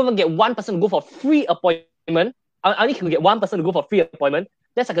 and I couldn't get one person to go for free appointment. I only can get one person to go for free appointment.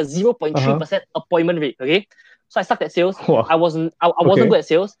 That's like a Uh-huh. 0.3% appointment rate. Okay, so I sucked at sales. Wow. I wasn't Okay. good at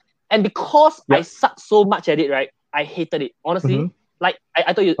sales, and because I Yep. sucked so much at it, right, I hated it. Mm-hmm. Honestly, like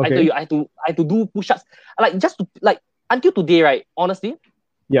I told you, Okay. I had to do push-ups, like just to like until today, right? Honestly,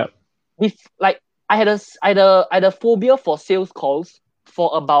 Yep. with like I had a phobia for sales calls for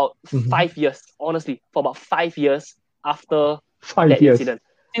about Mm-hmm. 5 years. Honestly, for about 5 years after that 5 years. incident.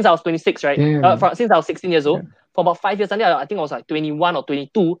 Since I was 26, right? Damn. Since I was 16 years Yeah. old, for about 5 years until I think I was like 21 or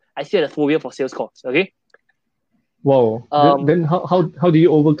 22, I still had a phobia for sales calls. Okay. Wow. Then, Um, then how do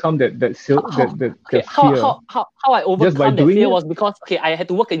you overcome that how, sil- how that okay how fear? how how how I Just by overcome that doing fear it? was because okay I had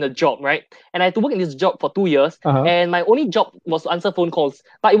to work in a job, right, and I had to work in this job for 2 years, Uh-huh. and my only job was to answer phone calls,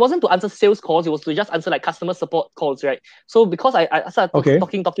 but it wasn't to answer sales calls, it was to just answer like customer support calls, right? So because I started Okay.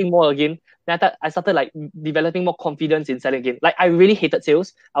 talking more again, then I started like developing more confidence in selling again. Like I really hated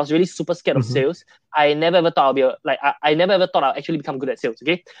sales. I was really super scared of Mm-hmm. sales. I never ever thought I never ever thought I'd actually become good at sales.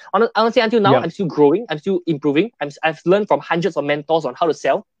 Okay, honestly, until now I'm Yep. still growing, I'm still improving. I've learned from hundreds of mentors on how to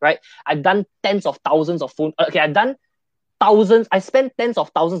sell, right? I've done tens of thousands of phone. Okay, I've done thousands. I spent tens of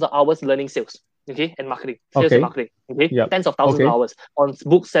thousands of hours learning sales. Okay, and marketing, sales and Okay. marketing. Okay, Yep. tens of thousands of Okay. hours on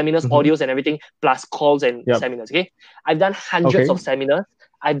books, seminars, Mm-hmm. audios, and everything, plus calls and Yep. seminars. Okay, I've done hundreds Okay. of seminars.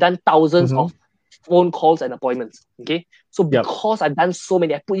 I've done thousands Mm-hmm. of phone calls and appointments. Okay, so Yep. because I've done so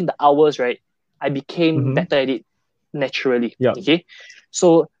many, I put in the hours. Right, I became Mm-hmm. better at it naturally. Yep. Okay,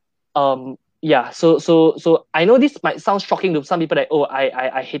 so yeah, so I know this might sound shocking to some people that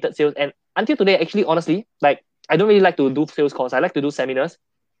I hated sales, and until today actually honestly like I don't really like to do sales calls. I like to do seminars.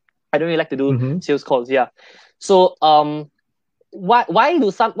 I don't really like to do Mm-hmm. sales calls. Yeah, so why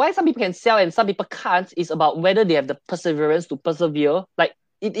some people can sell and some people can't is about whether they have the perseverance to persevere. Like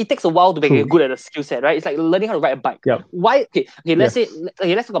it takes a while to get True. good at a skill set, right? It's like learning how to ride a bike. Yep. Why? Okay. Let's say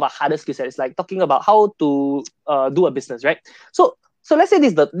Yes. let's talk about harder skill set. It's like talking about how to do a business, right? So let's say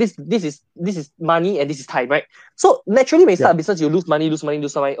this is money and this is time, right? So naturally when you start a Yep. business, you lose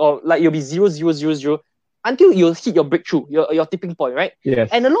money, or like you'll be zero zero zero zero. until you hit your breakthrough, your tipping point, right? Yes.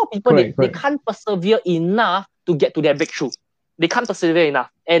 And a lot of people, Correct, they correct. can't persevere enough to get to their breakthrough. They can't persevere enough,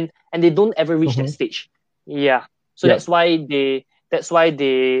 and they don't ever reach that stage. Yeah. So Yep. that's why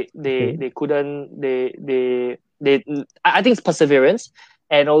they Okay. couldn't I think it's perseverance,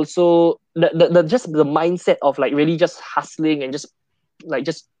 and also the just the mindset of like really just hustling and just like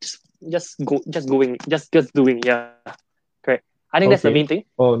just doing. Yeah. Correct. I think that's the main Okay. thing.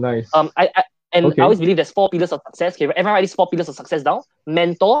 Oh, nice. I Okay. always believe there's 4 pillars of success. Okay, everyone write these 4 pillars of success down: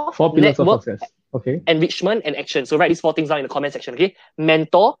 mentor, 4 pillars of network, success. Okay. enrichment, and action. So write these 4 things down in the comment section. Okay,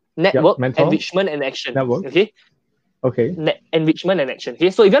 mentor, Yep. network, Mentor, enrichment, and action. network. Okay, Okay. enrichment and action.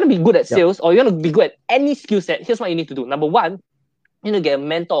 Okay, so if you want to be good at Yep. sales or you want to be good at any skill set, here's what you need to do. Number one, you need to get a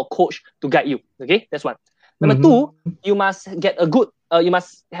mentor or coach to guide you. Okay, that's one. Number two, you must you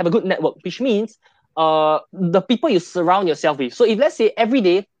must have a good network, which means the people you surround yourself with. So if let's say every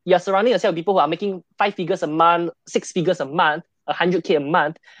day you're surrounding yourself with people who are making 5 figures a month, 6 figures a month, 100K a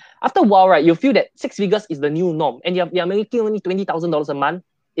month, after a while, right, you feel that 6 figures is the new norm, and you're making only $20,000 a month.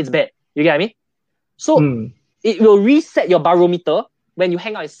 It's bad. You get what I mean? So it will reset your barometer when you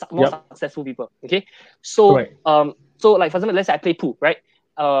hang out with more successful people. Okay, so Correct. so like for example, let's say I play pool, right?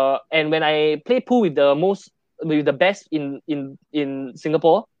 And when I play pool with the best in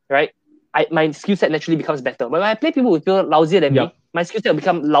Singapore, right? My skill set naturally becomes better. But when I play people with people lousier than me, my skill set will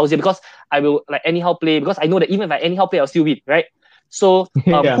become lousier because I will like anyhow play, because I know that even if I anyhow play, I'll still win, right? So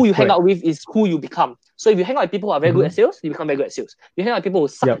who you hang out with is who you become. So if you hang out with people who are very good at sales, you become very good at sales. If you hang out with people who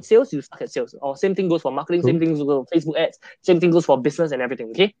suck at sales, you suck at sales. Or same thing goes for marketing, same thing goes for Facebook ads, same thing goes for business and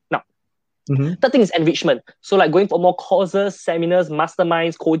everything. Okay. Now, third thing is enrichment. So like going for more courses, seminars,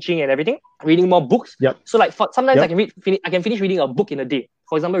 masterminds, coaching and everything, reading more books. So like sometimes I can finish reading a book in a day.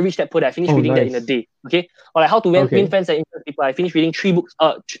 For example, Reach That Poor Dad, I finished reading that in a day. Okay. Or like how to win friends and influence people, I finished reading 3 books,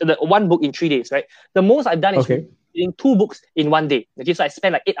 one book in 3 days, right? The most I've done is reading 2 books in 1 day. Okay. So I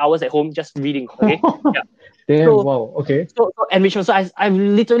spend like 8 hours at home just reading. Okay. Yeah. Damn, wow. Okay. So enrichment. So I've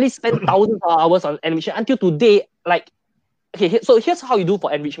literally spent thousands of hours on enrichment until today. Like, okay, so here's how you do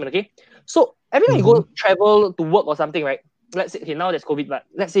for enrichment. Okay. So every time you go travel to work or something, right? Let's say, okay, now there's COVID, but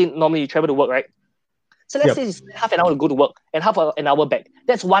let's say normally you travel to work, right? So let's say it's half an hour to go to work and half an hour back.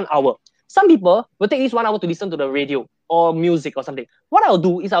 That's 1 hour. Some people will take this 1 hour to listen to the radio or music or something. What I'll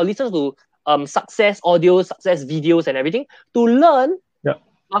do is I'll listen to success audio, success videos and everything to learn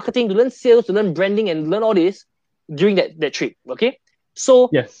marketing, to learn sales, to learn branding and learn all this during that trip. Okay. So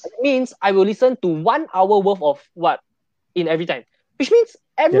it means I will listen to 1 hour worth of what in every time. Which means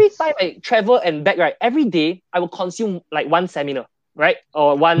every time I travel and back, right, every day I will consume like 1 seminar, right?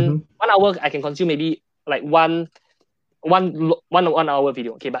 Or 1 hour I can consume maybe like one hour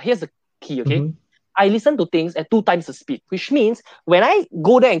video. Okay, but here's the key, okay? I listen to things at 2 times the speed, which means when I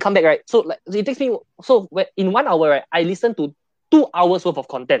go there and come back, right? So it takes me in 1 hour, right? I listen to 2 hours worth of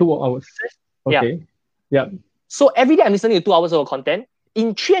content. 2 hours. Okay. Yeah. So every day I'm listening to 2 hours worth of content.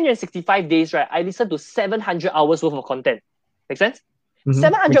 In 365 days, right? I listen to 700 hours worth of content. Make sense?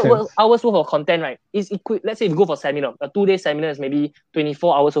 700 hours worth of content, right? Is let's say if you go for seminar, a 2-day seminar is maybe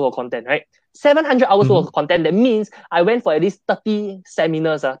 24 hours worth of content, right? 700 hours worth of content. That means I went for at least 30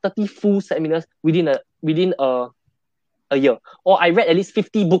 seminars, 30 full seminars within a year. Or I read at least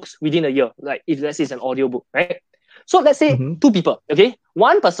 50 books within a year. Like if let's say it's an audio book, right? So let's say 2 people, okay?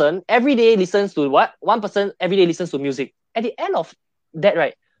 One person every day listens to what? One person every day listens to music. At the end of that,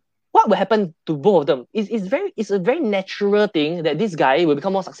 right? What will happen to both of them? It's a very natural thing that this guy will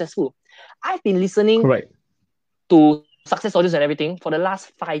become more successful. I've been listening to success audios and everything for the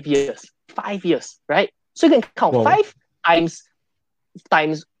last 5 years. 5 years, right? So you can count 5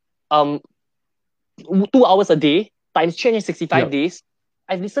 times 2 hours a day times 365 days.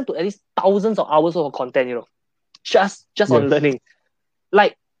 I've listened to at least thousands of hours of content, just on learning.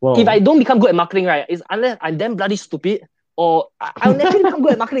 Like if I don't become good at marketing, right, is unless I'm damn bloody stupid, or I'll naturally become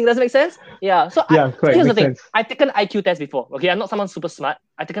good at marketing. Does it make sense? Yeah. So here's the thing. I've taken IQ test before. Okay, I'm not someone super smart.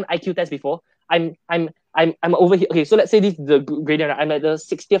 I've taken IQ test before. I'm over here. Okay, so let's say this is the gradient. I'm at the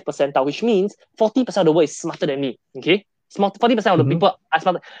 60th percentile, which means 40% of the world is smarter than me. Okay, 40% of the people are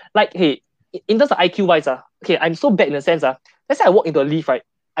smarter. Like, hey, in terms of IQ wise, okay, I'm so bad in a sense. Let's say I walk into a lift, right?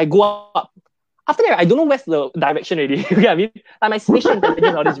 I go up. After that, I don't know where's the direction already. You know what I mean? Like my spatial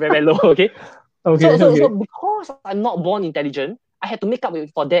intelligence is very, very low. Okay. So because I'm not born intelligent, I had to make up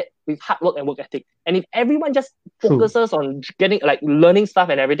for that with hard work and work ethic. And if everyone just focuses on getting like learning stuff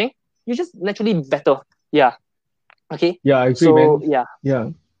and everything, you're just naturally better. Yeah. Okay. Yeah, I agree, man. Yeah.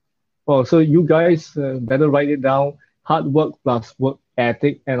 Oh, so you guys better write it down. Hard work plus work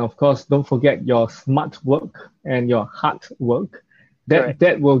ethic, and of course, don't forget your smart work and your hard work.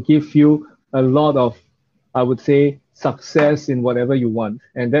 That will give you a lot of I would say, success in whatever you want.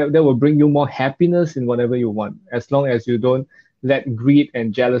 And that will bring you more happiness in whatever you want, as long as you don't let greed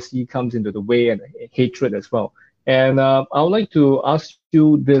and jealousy comes into the way and hatred as well. And I would like to ask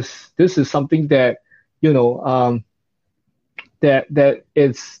you this. This is something that, you know, that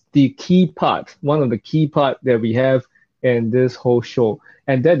is the key part, one of the key part that we have in this whole show,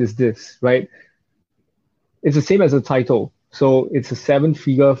 and that is this, right? It's the same as the title. So it's a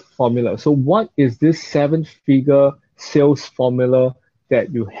seven-figure formula. So what is this seven-figure sales formula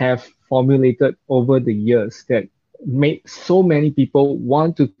that you have formulated over the years that made so many people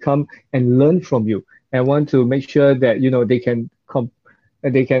want to come and learn from you and want to make sure that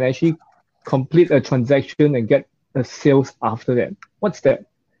they can actually complete a transaction and get a sales after that? What's that?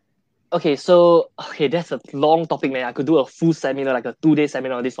 Okay, so that's a long topic, man. I could do a full seminar, like a 2-day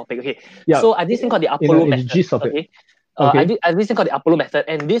seminar on this topic. Okay, Yeah, so I did this thing called the Apollo in the method. gist of it. Okay, Okay. I did this thing called the Apollo method,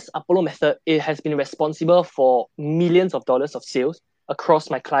 and this Apollo method, it has been responsible for millions of dollars of sales across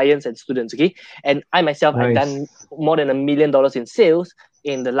my clients and students. Okay, and I myself, I've done Nice. more than $1 million in sales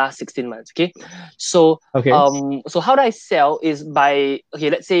in the last 16 months. Okay, so Okay. so how do I sell is by, okay,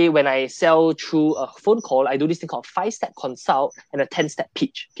 let's say when I sell through a phone call, I do this thing called 5-step consult and a 10-step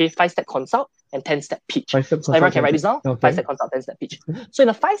pitch. Okay, 5-step consult and 10-step pitch. Five-step So everyone can consult. write this down. Okay. 5-step consult, 10-step pitch. So in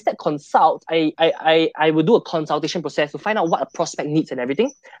a 5-step consult, I will do a consultation process to find out what a prospect needs and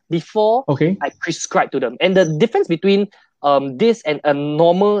everything before Okay. I prescribe to them. And the difference between this and a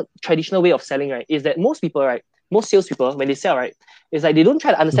normal traditional way of selling, right, is that most people, right, most salespeople, when they sell, right, is like they don't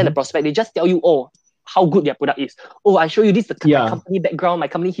try to understand the prospect. They just tell you, oh, how good their product is. Oh, I show you this, my company background, my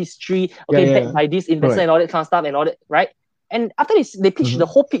company history, okay, backed by this investor and all that kind of stuff and all that, right? And after they pitch the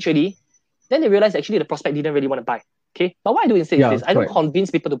whole pitch already, then they realize actually the prospect didn't really want to buy. Okay, but what I do instead is this: I don't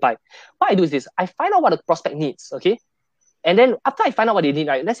convince people to buy. What I do is this: I find out what the prospect needs. Okay, and then after I find out what they need,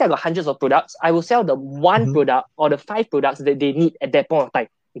 right? Let's say I got hundreds of products, I will sell the one product or the 5 products that they need at that point of time.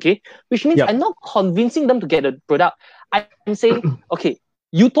 Okay, which means I'm not convincing them to get the product. I'm saying, okay,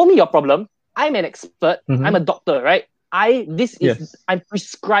 you told me your problem. I'm an expert. I'm a doctor, right? I'm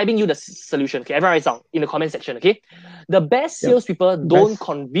prescribing you the solution. Okay, everyone write down in the comment section. Okay, the best salespeople don't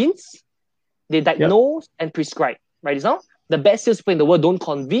convince, they diagnose and prescribe. Write this down. The best salespeople in the world don't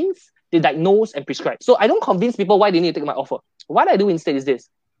convince, they diagnose and prescribe. So I don't convince people why they need to take my offer. What I do instead is this: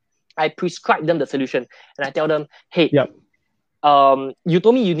 I prescribe them the solution and I tell them, hey, you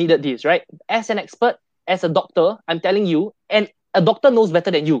told me you needed this, right? As an expert, as a doctor, I'm telling you, and a doctor knows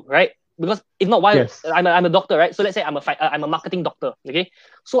better than you, right? Because if not, why I'm a doctor, right? So let's say I'm a marketing doctor, okay?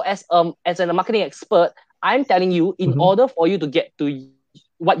 So as a marketing expert, I'm telling you, in order for you to get to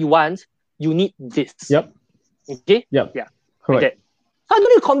what you want, you need this. Okay? Yeah. Correct. Like so I don't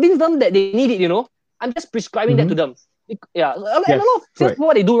need to convince them that they need it, I'm just prescribing that to them. Yeah. And a lot of salespeople,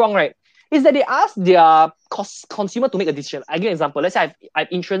 what they do wrong, right, is that they ask their consumer to make a decision. I give an example. Let's say I have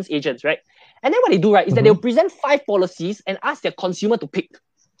insurance agents, right? And then what they do, right, is that they'll present 5 policies and ask their consumer to pick.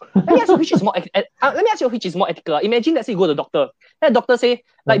 Let me ask you which is more ethical. Imagine, let's say you go to the doctor. And the doctor say,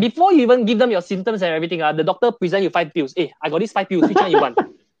 like, before you even give them your symptoms and everything, the doctor present you 5 pills. Hey, I got these 5 pills. Which one you want?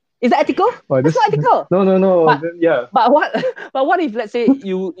 Is that ethical? That's not ethical. No. But what if, let's say,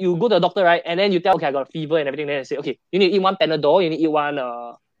 you go to the doctor, right, and then you tell, okay, I got a fever and everything, then they say, okay, you need to eat 1 Panadol, you need to eat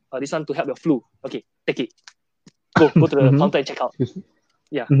 1 this one to help your flu. Okay, take it. Go to the counter and check out.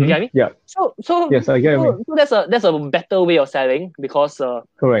 Yeah, you get what I mean? Yeah. So yes, I get what so that's a better way of selling because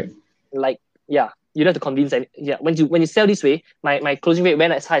correct. Like, yeah, you don't have to convince. And yeah, when you sell this way, my closing rate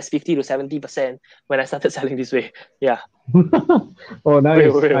went as high as 50 to 70% when I started selling this way. Yeah. Oh,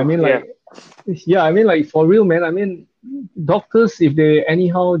 nice. Real. I mean, like, I mean, like, for real, man. I mean, doctors, if they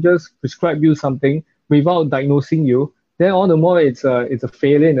anyhow just prescribe you something without diagnosing you, then all the more it's a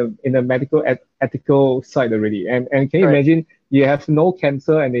failure in the medical ethical side already. And can you imagine you have no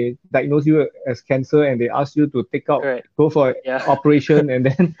cancer and they diagnose you as cancer and they ask you to go for operation and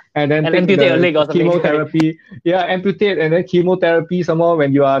then take amputate a leg or something. Chemotherapy. Amputate and then chemotherapy somehow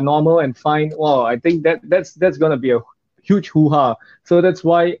when you are normal and fine. Wow, I think that's gonna be a huge hoo-ha. So that's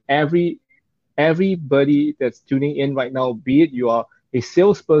why everybody that's tuning in right now, be it you are a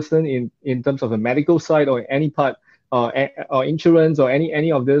salesperson in terms of the medical side or any part, or insurance or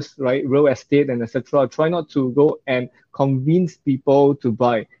any of this, right, real estate and etc. Try not to go and convince people to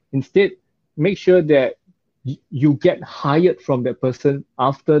buy. Instead, make sure that you get hired from that person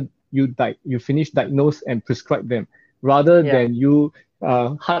after you finish diagnose and prescribe them, rather than you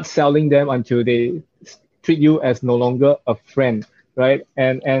hard selling them until they treat you as no longer a friend, right?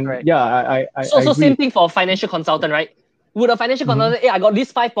 And I so agree. Same thing for a financial consultant, right? Would a financial consultant, hey, I got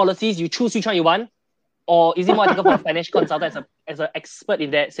these 5 policies, you choose which one you want? Or is it more ethical for a financial consultant as an expert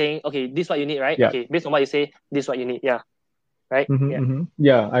in that, saying, okay, this is what you need, right? Yeah. Okay, based on what you say, this is what you need. Yeah. Right? Yeah.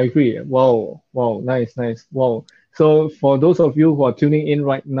 Yeah, I agree. Wow, wow, nice, nice. Wow. So for those of you who are tuning in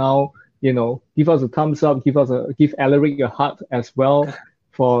right now, give us a thumbs up, give Alaric a heart as well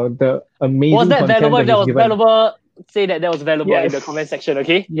for the Was amazing that content valuable? that If that he's was given. valuable, say that was valuable in the comment Yes. section,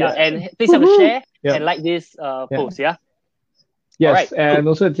 okay? Yeah. Yeah. And please have a Woohoo. share Yeah. and like this Yeah. post, yeah? All right, Yes, cool. and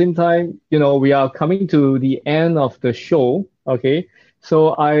also at the same time, we are coming to the end of the show. Okay,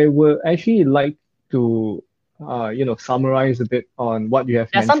 so I would actually like to, summarize a bit on what you have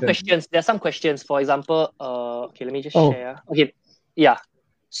There are some mentioned. questions. There are some questions. For example, okay, let me just Oh, share. Okay, yeah.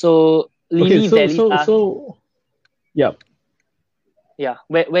 So okay. Lily So, Valley so, so, yeah. yeah,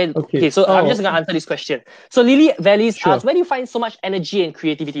 where Okay. okay, so I'm just Oh, gonna answer this question. So Lily Valleys asks, sure. where do you find so much energy and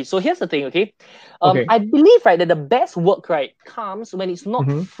creativity? So here's the thing, okay? Okay. I believe, right, that the best work, right, comes when it's not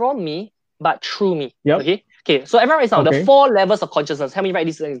Mm-hmm. from me, but through me. Yep. Okay. Okay. So everyone writes down the Okay. 4 levels of consciousness. Help me write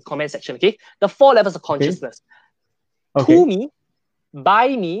this in the comment section, okay? The 4 levels of Okay. consciousness. To Okay. me,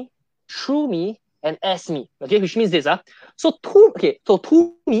 by me, through me, and as me. Okay, which means this. So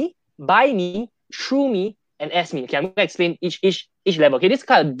to me, by me, through me, and as me. Okay, I'm gonna explain each level. Okay, this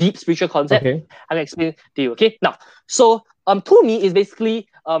kind of deep spiritual concept. Okay. I'm gonna explain to you. Okay, now, so to me is basically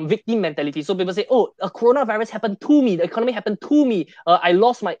victim mentality. So people say, oh, a coronavirus happened to me, the economy happened to me, I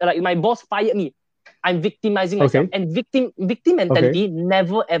lost my boss fired me. I'm victimizing myself. Okay. And victim Okay. mentality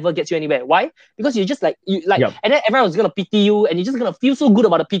never ever gets you anywhere. Why? Because you just like, Yep. and then everyone was gonna pity you, and you're just gonna feel so good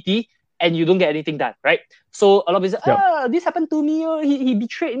about the pity, and you don't get anything done, right? So a lot of people say, Yep. this happened to me, oh, he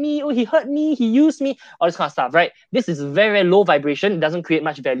betrayed me, oh, he hurt me, he used me, all this kind of stuff, right? This is very, very low vibration, it doesn't create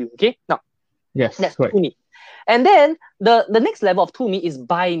much value. Okay. Now, Yes. that's Correct. to me. And then the next level of to me is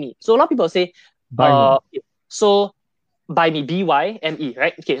by me. So a lot of people say, By me. so by me, BYME,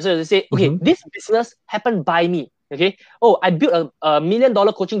 right? Okay, so they say, okay, Mm-hmm. this business happened by me. Okay. Oh, I built a $1 million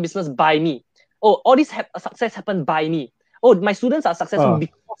coaching business by me. Oh, all this success happened by me. Oh, my students are successful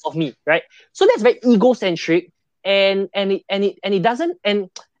because of me, right? So that's very egocentric, and it doesn't, and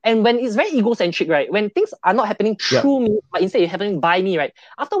when it's very egocentric, right? When things are not happening Yep. through me, but instead it's happening by me, right?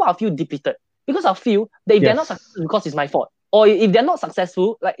 After a while, I feel depleted because I feel that if they're not Yes. successful, because it's my fault. Or if they're not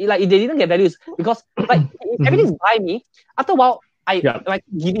successful, like if they didn't get values, because like if everything's by me, after a while, Yep. like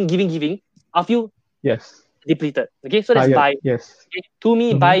giving, I feel Yes. depleted. Okay, so that's Tired. by Yes. okay? To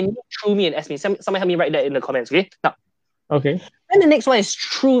me, Mm-hmm. by me, through me, and as me. Somebody help me write that in the comments. Okay, now Okay. then the next one is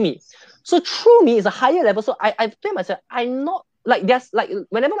through me. So through me is a higher level. So I tell myself, I'm not like there's like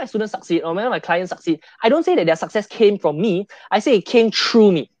whenever my students succeed or whenever my clients succeed, I don't say that their success came from me. I say it came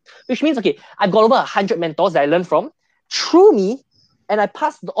through me, which means okay, I've got over 100 mentors that I learned from through me, and I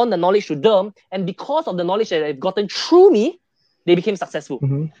passed on the knowledge to them. And because of the knowledge that I've gotten through me, they became successful.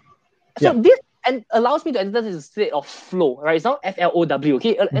 Mm-hmm. So Yep. this and allows me to enter this state of flow, right? It's not FLOW,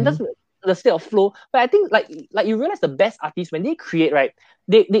 okay? And that's the state of flow. But I think like you realize the best artists when they create, right?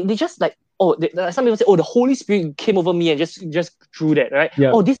 They just like some people say, oh, the Holy Spirit came over me and just drew that, right?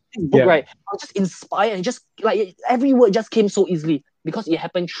 Yep. Oh, this book, Yep. right? I was just inspired and just like every word just came so easily because it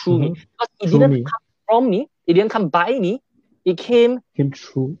happened through me. Because it Through didn't me. come from me, it didn't come by me, it came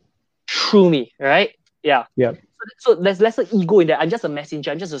True. through me, right? Yeah. Yep. So there's lesser ego in that. I'm just a messenger.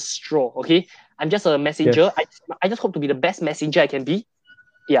 I'm just a straw. Okay. I'm just a messenger. Yes. I just hope to be the best messenger I can be.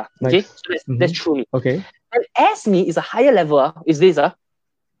 Yeah. Nice. Okay. So that's true me. Okay. And as me is a higher level. Is this that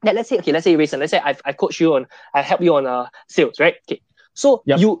let's say Rayson, let's say I coach you on, I help you on sales, right? Okay. So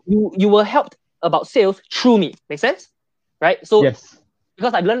Yep. you were helped about sales through me. Make sense? Right? So Yes.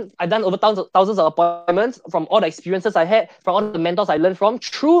 because I've done over thousands of appointments from all the experiences I had, from all the mentors I learned from.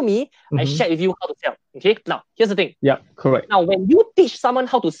 Through me, I shared with you how to sell. Okay. Now, here's the thing. Yeah, correct. Now, when you teach someone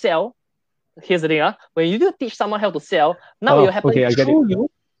how to sell, here's the thing. When you do teach someone how to sell, now it will happen through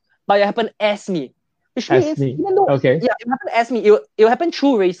you, but it will happen as me. Which means, even though, it will happen as me, it will happen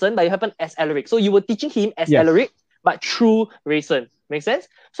through Rayson, but it will happen as Alaric. So you were teaching him as Alaric, but through Rayson. Make sense?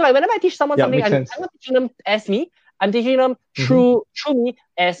 So like whenever I teach someone something, I'm not teaching them as me. I'm teaching them through me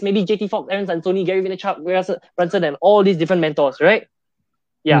as maybe JT Fox, Aaron Sansoni, Gary Vaynerchuk, Brunson, and all these different mentors, right?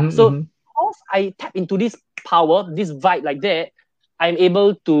 Yeah. So because I tap into this power, this vibe like that, I'm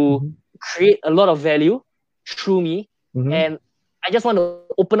able to create a lot of value through me. And I just want to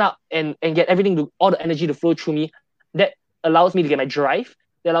open up and get everything to all the energy to flow through me. That allows me to get my drive.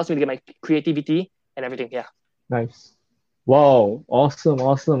 That allows me to get my creativity and everything. Yeah. Nice. Wow. Awesome.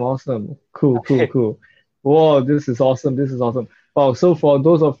 Cool. Wow, this is awesome. Wow. So for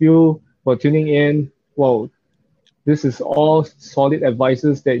those of you who are tuning in, wow, this is all solid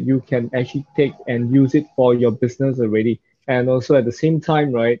advices that you can actually take and use it for your business already. And also at the same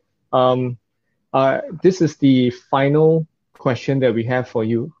time, right? this is the final question that we have for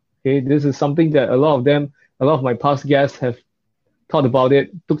you. Okay, this is something that a lot of my past guests have thought about it,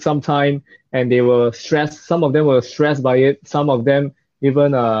 took some time, and they were stressed. Some of them were stressed by it. Some of them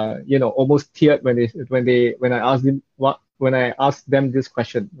even almost teared when I asked them this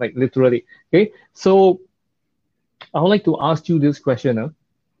question, like literally. Okay, so I would like to ask you this question.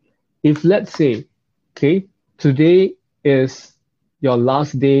 If let's say, okay, today is your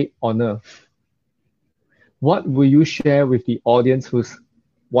last day on Earth, what will you share with the audience who's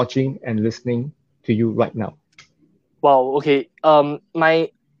watching and listening to you right now? Wow. Okay. When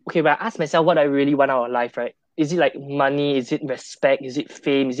I ask myself what I really want out of life, right? Is it like money? Is it respect? Is it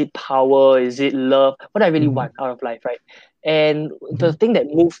fame? Is it power? Is it love? What I really Mm-hmm, want out of life, right? And mm-hmm, the thing that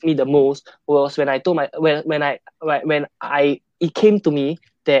moved me the most was when I told my when I it came to me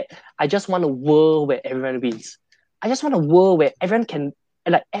that I just want a world where everyone wins. I just want a world where everyone can,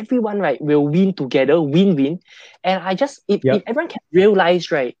 like, everyone, right, will win together, win-win. And I just, if yep, everyone can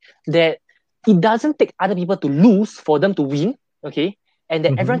realize, right, that it doesn't take other people to lose for them to win, okay? And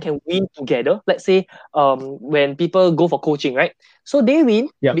that mm-hmm, everyone can win together. Let's say, when people go for coaching, right? So they win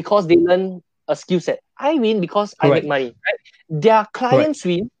yep, because they learn a skill set. I win because I make correct, money, right? Their correct, clients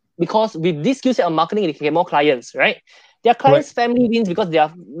win because with this skill set of marketing, they can get more clients, right? Their clients' correct, family wins because they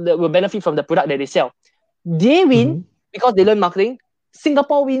will benefit from the product that they sell. They win mm-hmm, because they learn marketing.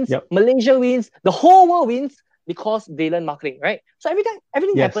 Singapore wins, yep, Malaysia wins, the whole world wins because they learn marketing, right? So everything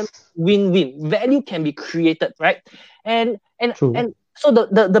happens yes, win-win. Value can be created, right? And and true, and so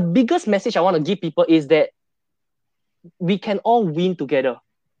the biggest message I want to give people is that we can all win together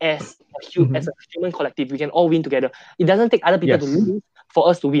as mm-hmm, a human collective. We can all win together. It doesn't take other people to yes, lose for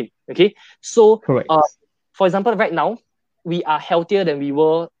us to win. Okay, so correct, for example, right now we are healthier than we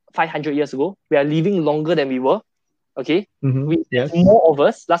were 500 years ago. We are living longer than we were. Okay, mm-hmm, there's yes, more of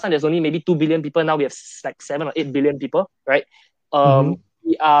us. Last time there's only maybe 2 billion people. Now we have like 7 or 8 billion people. Right? mm-hmm,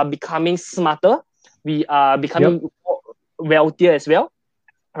 We are becoming smarter. We are yep, becoming wealthier as well.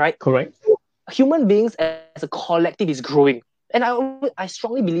 Right? correct, Human beings as a collective is growing. And I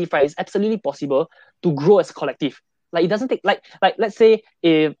strongly believe, right, it's absolutely possible to grow as a collective. Like, it doesn't take, like let's say,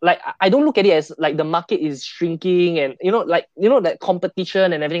 if, like, I don't look at it as like the market is shrinking, and that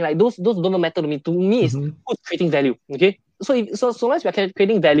competition and everything, like those don't matter to me. To me, is mm-hmm, who's creating value. Okay, so long as we are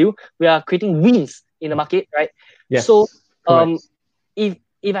creating value, we are creating wins in the market, right? So yes, correct, um if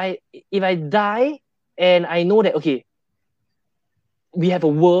if I die and I know that, okay, we have a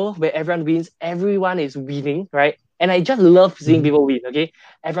world where everyone wins, everyone is winning, right? And I just love seeing mm-hmm, people win, okay?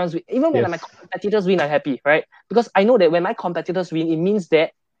 Everyone's win. Even when my yes, competitors win, I'm happy, right? Because I know that when my competitors win, it means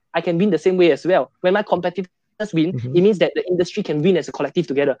that I can win the same way as well. When my competitors win, mm-hmm, it means that the industry can win as a collective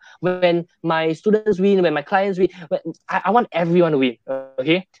together. When my students win, when my clients win, I want everyone to win,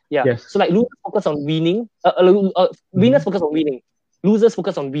 okay? Yeah. So, yes, like, losers focus on winning, mm-hmm, winners focus on winning, losers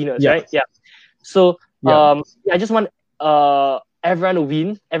focus on winners, right? yes, Yeah. So yeah, yeah, I just want everyone to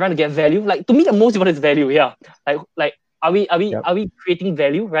win, everyone to get value. Like, to me, the most important is value. Yeah, like yep, are we creating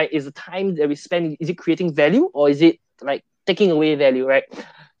value? Right? Is the time that we spend, is it creating value, or is it like taking away value? Right?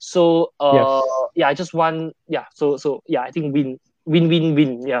 So yes. yeah, I just want, yeah. So yeah, I think win.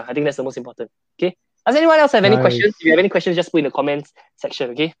 Yeah, I think that's the most important. Okay. Does anyone else have any questions? If Nice. you have any questions, just put in the comments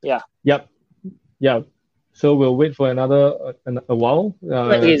section. Okay. Yeah. Yep. Yeah. So we'll wait for a while.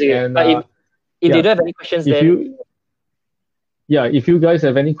 Right, okay, okay. And If they yeah, don't have any questions, if then you if you guys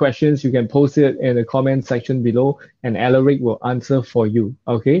have any questions, you can post it in the comment section below, and Alaric will answer for you.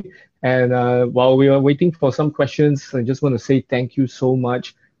 Okay. And while we are waiting for some questions, I just want to say thank you so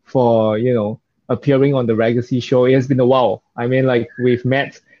much for appearing on the Legacy Show. It has been a while. I mean, like, we've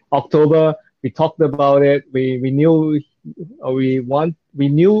met October. We talked about it. We knew we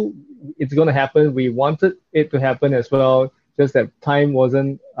knew it's going to happen. We wanted it to happen as well. Just that time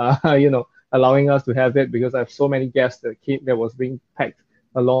wasn't allowing us to have it, because I have so many guests that was being packed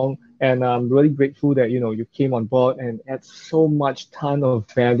along. And I'm really grateful that you came on board and add so much ton of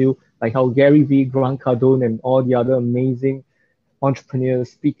value, like how Gary Vee, Grant Cardone, and all the other amazing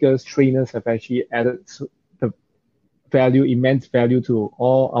entrepreneurs, speakers, trainers have actually added the immense value to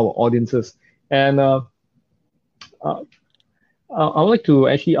all our audiences. And uh, I would like to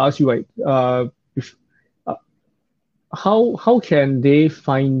actually ask you, like, if, uh, how can they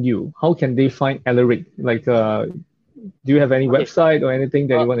find you? How can they find Alaric? Like, do you have any okay. website or anything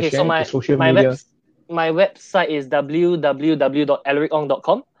that you want to Okay, so share? The my social my web media? my website is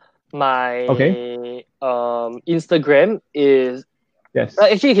www.alaricong.com. Okay. My Instagram is Yes.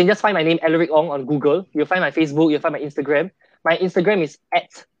 actually, you can just find my name, Alaric Ong, on Google. You'll find my Facebook. You'll find my Instagram. My Instagram is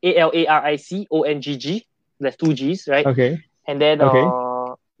 @ALARICONGG. There's two G's, right? Okay. And then Okay.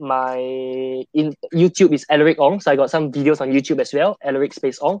 my in YouTube is Alaric Ong, so I got some videos on YouTube as well, Alaric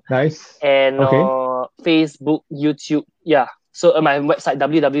space Ong, Nice. and Okay. Facebook, YouTube, yeah. So my website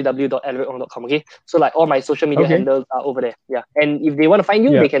www.alaricong.com. Okay, so like all my social media Okay. handles are over there. Yeah, and if they want to find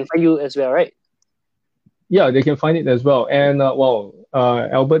you, Yeah. they can find you as well, right? Yeah, they can find it as well. And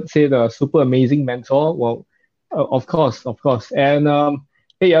Albert said a super amazing mentor. Well, of course, of course. And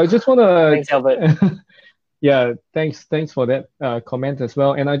hey, I just want Thanks, Albert. to, yeah, thanks for that comment as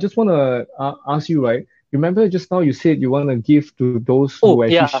well. And I just want to ask you, right? Remember just now you said you want to give to those who Oh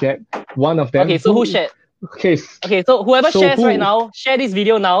actually yeah. shared one of them. Okay, so who shared? Okay, Okay, so whoever so shares right who? now, share this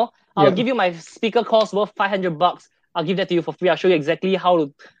video now. I'll Yeah, give you my speaker course worth $500. I'll give that to you for free. I'll show you exactly how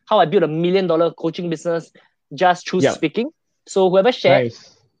I built $1 million coaching business just through yeah, speaking. So whoever shared,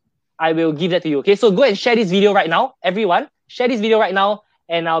 nice. I will give that to you. Okay, so go and share this video right now, everyone. Share this video right now,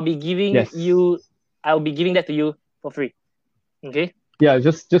 and I'll be giving Yes. that to you for free. Okay. Yeah,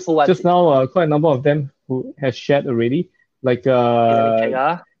 just For what? now, quite a number of them who has shared already, like Okay, let me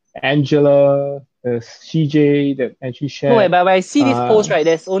check. Angela, CJ that actually No, shared. but when I see this post, Uh, right,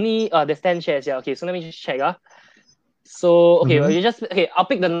 there's 10 shares. Yeah. Okay, so let me just check. So okay, mhm. I'll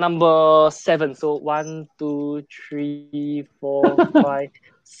pick the number 7. So 1, 2, 3, 4, 5,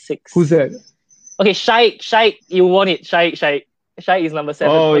 6. Who's that? Okay, Shaik, you want it. Shaik is number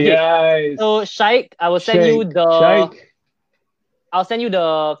 7. Oh, Okay. yes. So Shaik, I will send you Shaik. I'll send you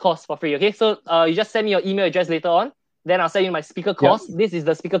the course for free. Okay, so you just send me your email address later on. Then I'll send you my speaker course. Yep. This is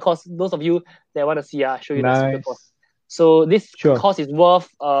the speaker course. Those of you that want to see, I'll show you the speaker course. Nice. So this Sure. course is worth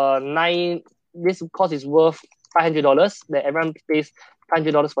This course is worth $500. That everyone pays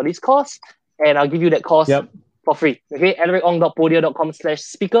 $500 for this course, and I'll give you that course Yep. for free. Okay,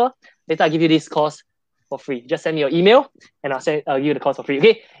 alaricong.podia.com/speaker. Later, I'll give you this course for free. Just send me your email, and I'll give you the course for free.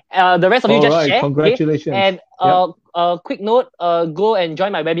 Okay. The rest of you All just right. share. Congratulations. Okay? And quick note, go and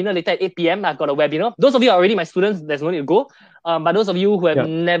join my webinar later at 8 p.m. I've got a webinar. Those of you are already my students, there's no need to go. But those of you who have Yep.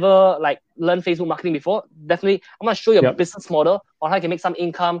 never learned Facebook marketing before, definitely I'm gonna show you a Yep. business model on how you can make some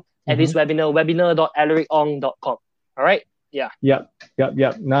income at this webinar, webinar.alaricong.com. All right? Yeah. Yep.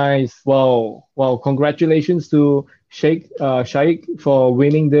 Nice. Wow. Congratulations to Shaikh for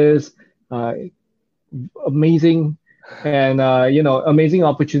winning this amazing and amazing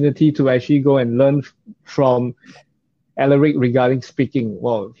opportunity to actually go and learn from Alaric regarding speaking.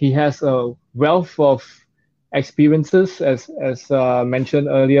 Well, he has a wealth of experiences as mentioned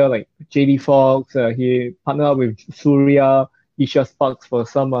earlier, like JD Fox. He partnered up with Surya, Isha Sparks for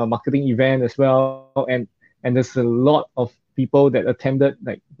some marketing event as well, and there's a lot of people that attended.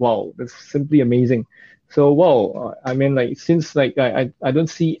 Like, wow, that's simply amazing. So, wow, I mean, like, since like I don't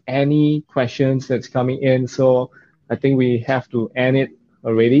see any questions that's coming in, so I think we have to end it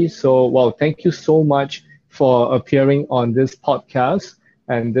already. So, wow, thank you so much for appearing on this podcast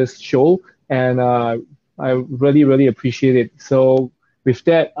and this show, and I really, really appreciate it. So, with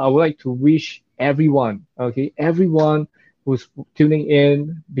that, I would like to wish everyone, okay, everyone who's tuning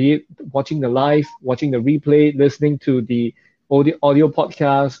in, be it watching the live, watching the replay, listening to the audio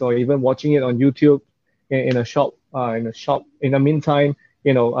podcast, or even watching it on YouTube in a shop. In the meantime,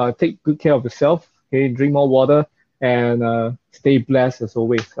 take good care of yourself. Okay, drink more water and stay blessed as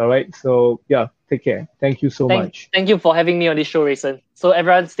always. All right. So yeah, take care. Thank you so much. Thank you for having me on this show, Rayson. So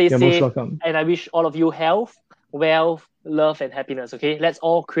everyone stay You're most safe, welcome. and I wish all of you health, wealth, love, and happiness. Okay, let's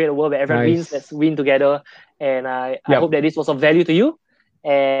all create a world where everyone Nice. wins. Let's win together. And I Yep. hope that this was of value to you.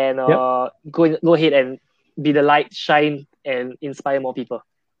 And go ahead and be the light, shine, and inspire more people.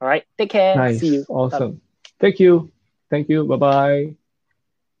 All right, take care. Nice. See you. Awesome. Thank you. Bye bye.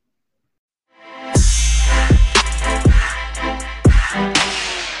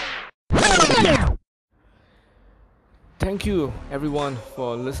 Thank you everyone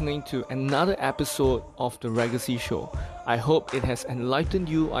for listening to another episode of The Legacy Show. I hope it has enlightened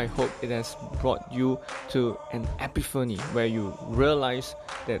you. I hope it has brought you to an epiphany where you realize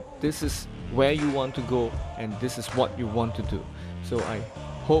that this is where you want to go and this is what you want to do. So I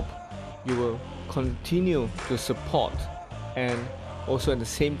hope you will continue to support and also at the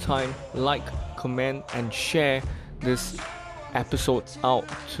same time like, comment and share this episode out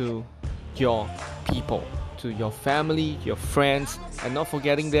to your people, to your family, your friends, and not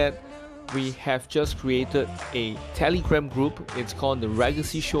forgetting that we have just created a Telegram group. It's called the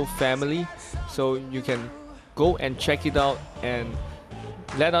Legacy Show Family, so you can go and check it out and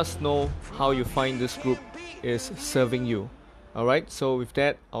let us know how you find this group is serving you. Alright, so with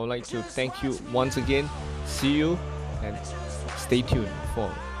that, I would like to thank you once again. See you and stay tuned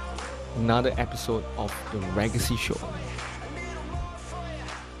for another episode of the Legacy Show.